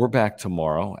 All right, we're back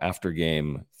tomorrow after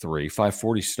Game 3,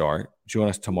 5:40 start. Join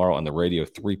us tomorrow on the radio,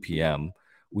 3 p.m.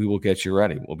 We will get you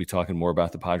ready. We'll be talking more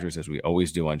about the Padres as we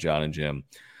always do on John and Jim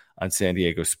on San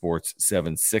Diego Sports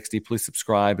 760. Please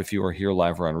subscribe. If you are here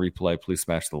live or on replay, please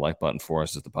smash the like button for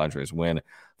us as the Padres win.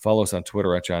 Follow us on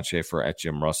Twitter at John Schaefer, at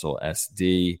Jim Russell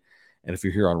SD. And if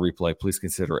you're here on replay, please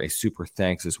consider a super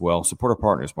thanks as well. Support our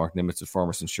partners, Mark Nimitz at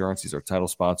Farmers Insurance. He's our title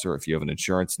sponsor. If you have an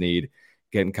insurance need,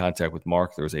 get in contact with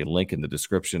Mark. There's a link in the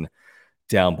description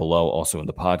down below, also in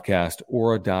the podcast.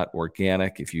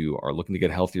 Aura.organic. If you are looking to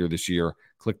get healthier this year,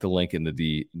 click the link in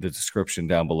the description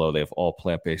down below. They have all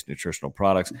plant-based nutritional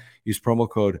products. Use promo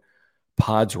code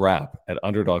PODSWRAP at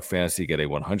Underdog Fantasy. Get a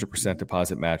 100%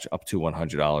 deposit match up to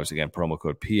 $100. Again, promo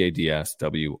code PADSWRAP.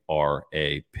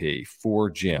 For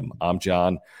Jim, I'm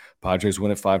John. Padres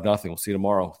win at 5-0. We'll see you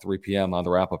tomorrow, 3 p.m. on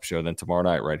the wrap-up show. Then tomorrow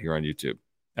night right here on YouTube.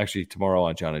 Actually, tomorrow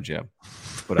on John and Jim.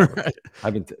 Whatever.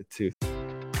 I've been too.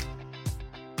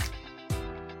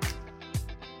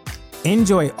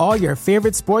 Enjoy all your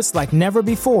favorite sports like never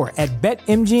before at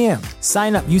BetMGM.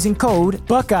 Sign up using code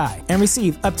Buckeye and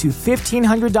receive up to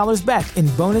 $1,500 back in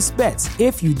bonus bets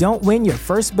if you don't win your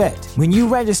first bet. When you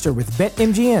register with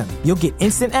BetMGM, you'll get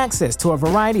instant access to a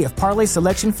variety of parlay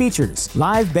selection features,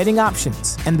 live betting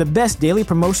options, and the best daily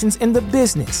promotions in the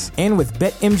business. And with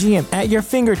BetMGM at your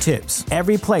fingertips,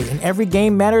 every play and every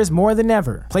game matters more than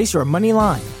ever. Place your money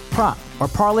line, prop, or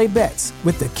parlay bets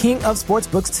with the king of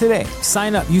sportsbooks today.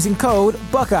 Sign up using code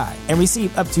Buckeye and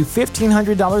receive up to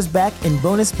 $1,500 back in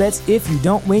bonus bets if you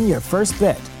don't win your first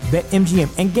bet. BetMGM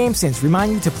and GameSense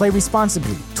remind you to play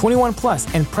responsibly. 21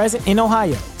 plus and present in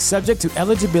Ohio, subject to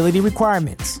eligibility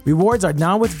requirements. Rewards are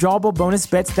non-withdrawable bonus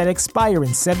bets that expire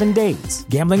in 7 days.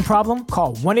 Gambling problem?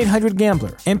 Call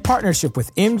 1-800-GAMBLER. In partnership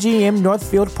with MGM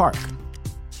Northfield Park.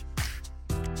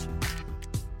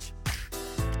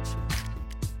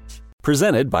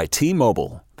 Presented by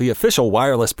T-Mobile, the official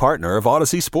wireless partner of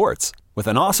Odyssey Sports. With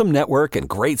an awesome network and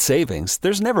great savings,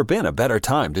 there's never been a better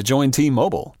time to join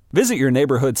T-Mobile. Visit your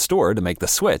neighborhood store to make the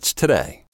switch today.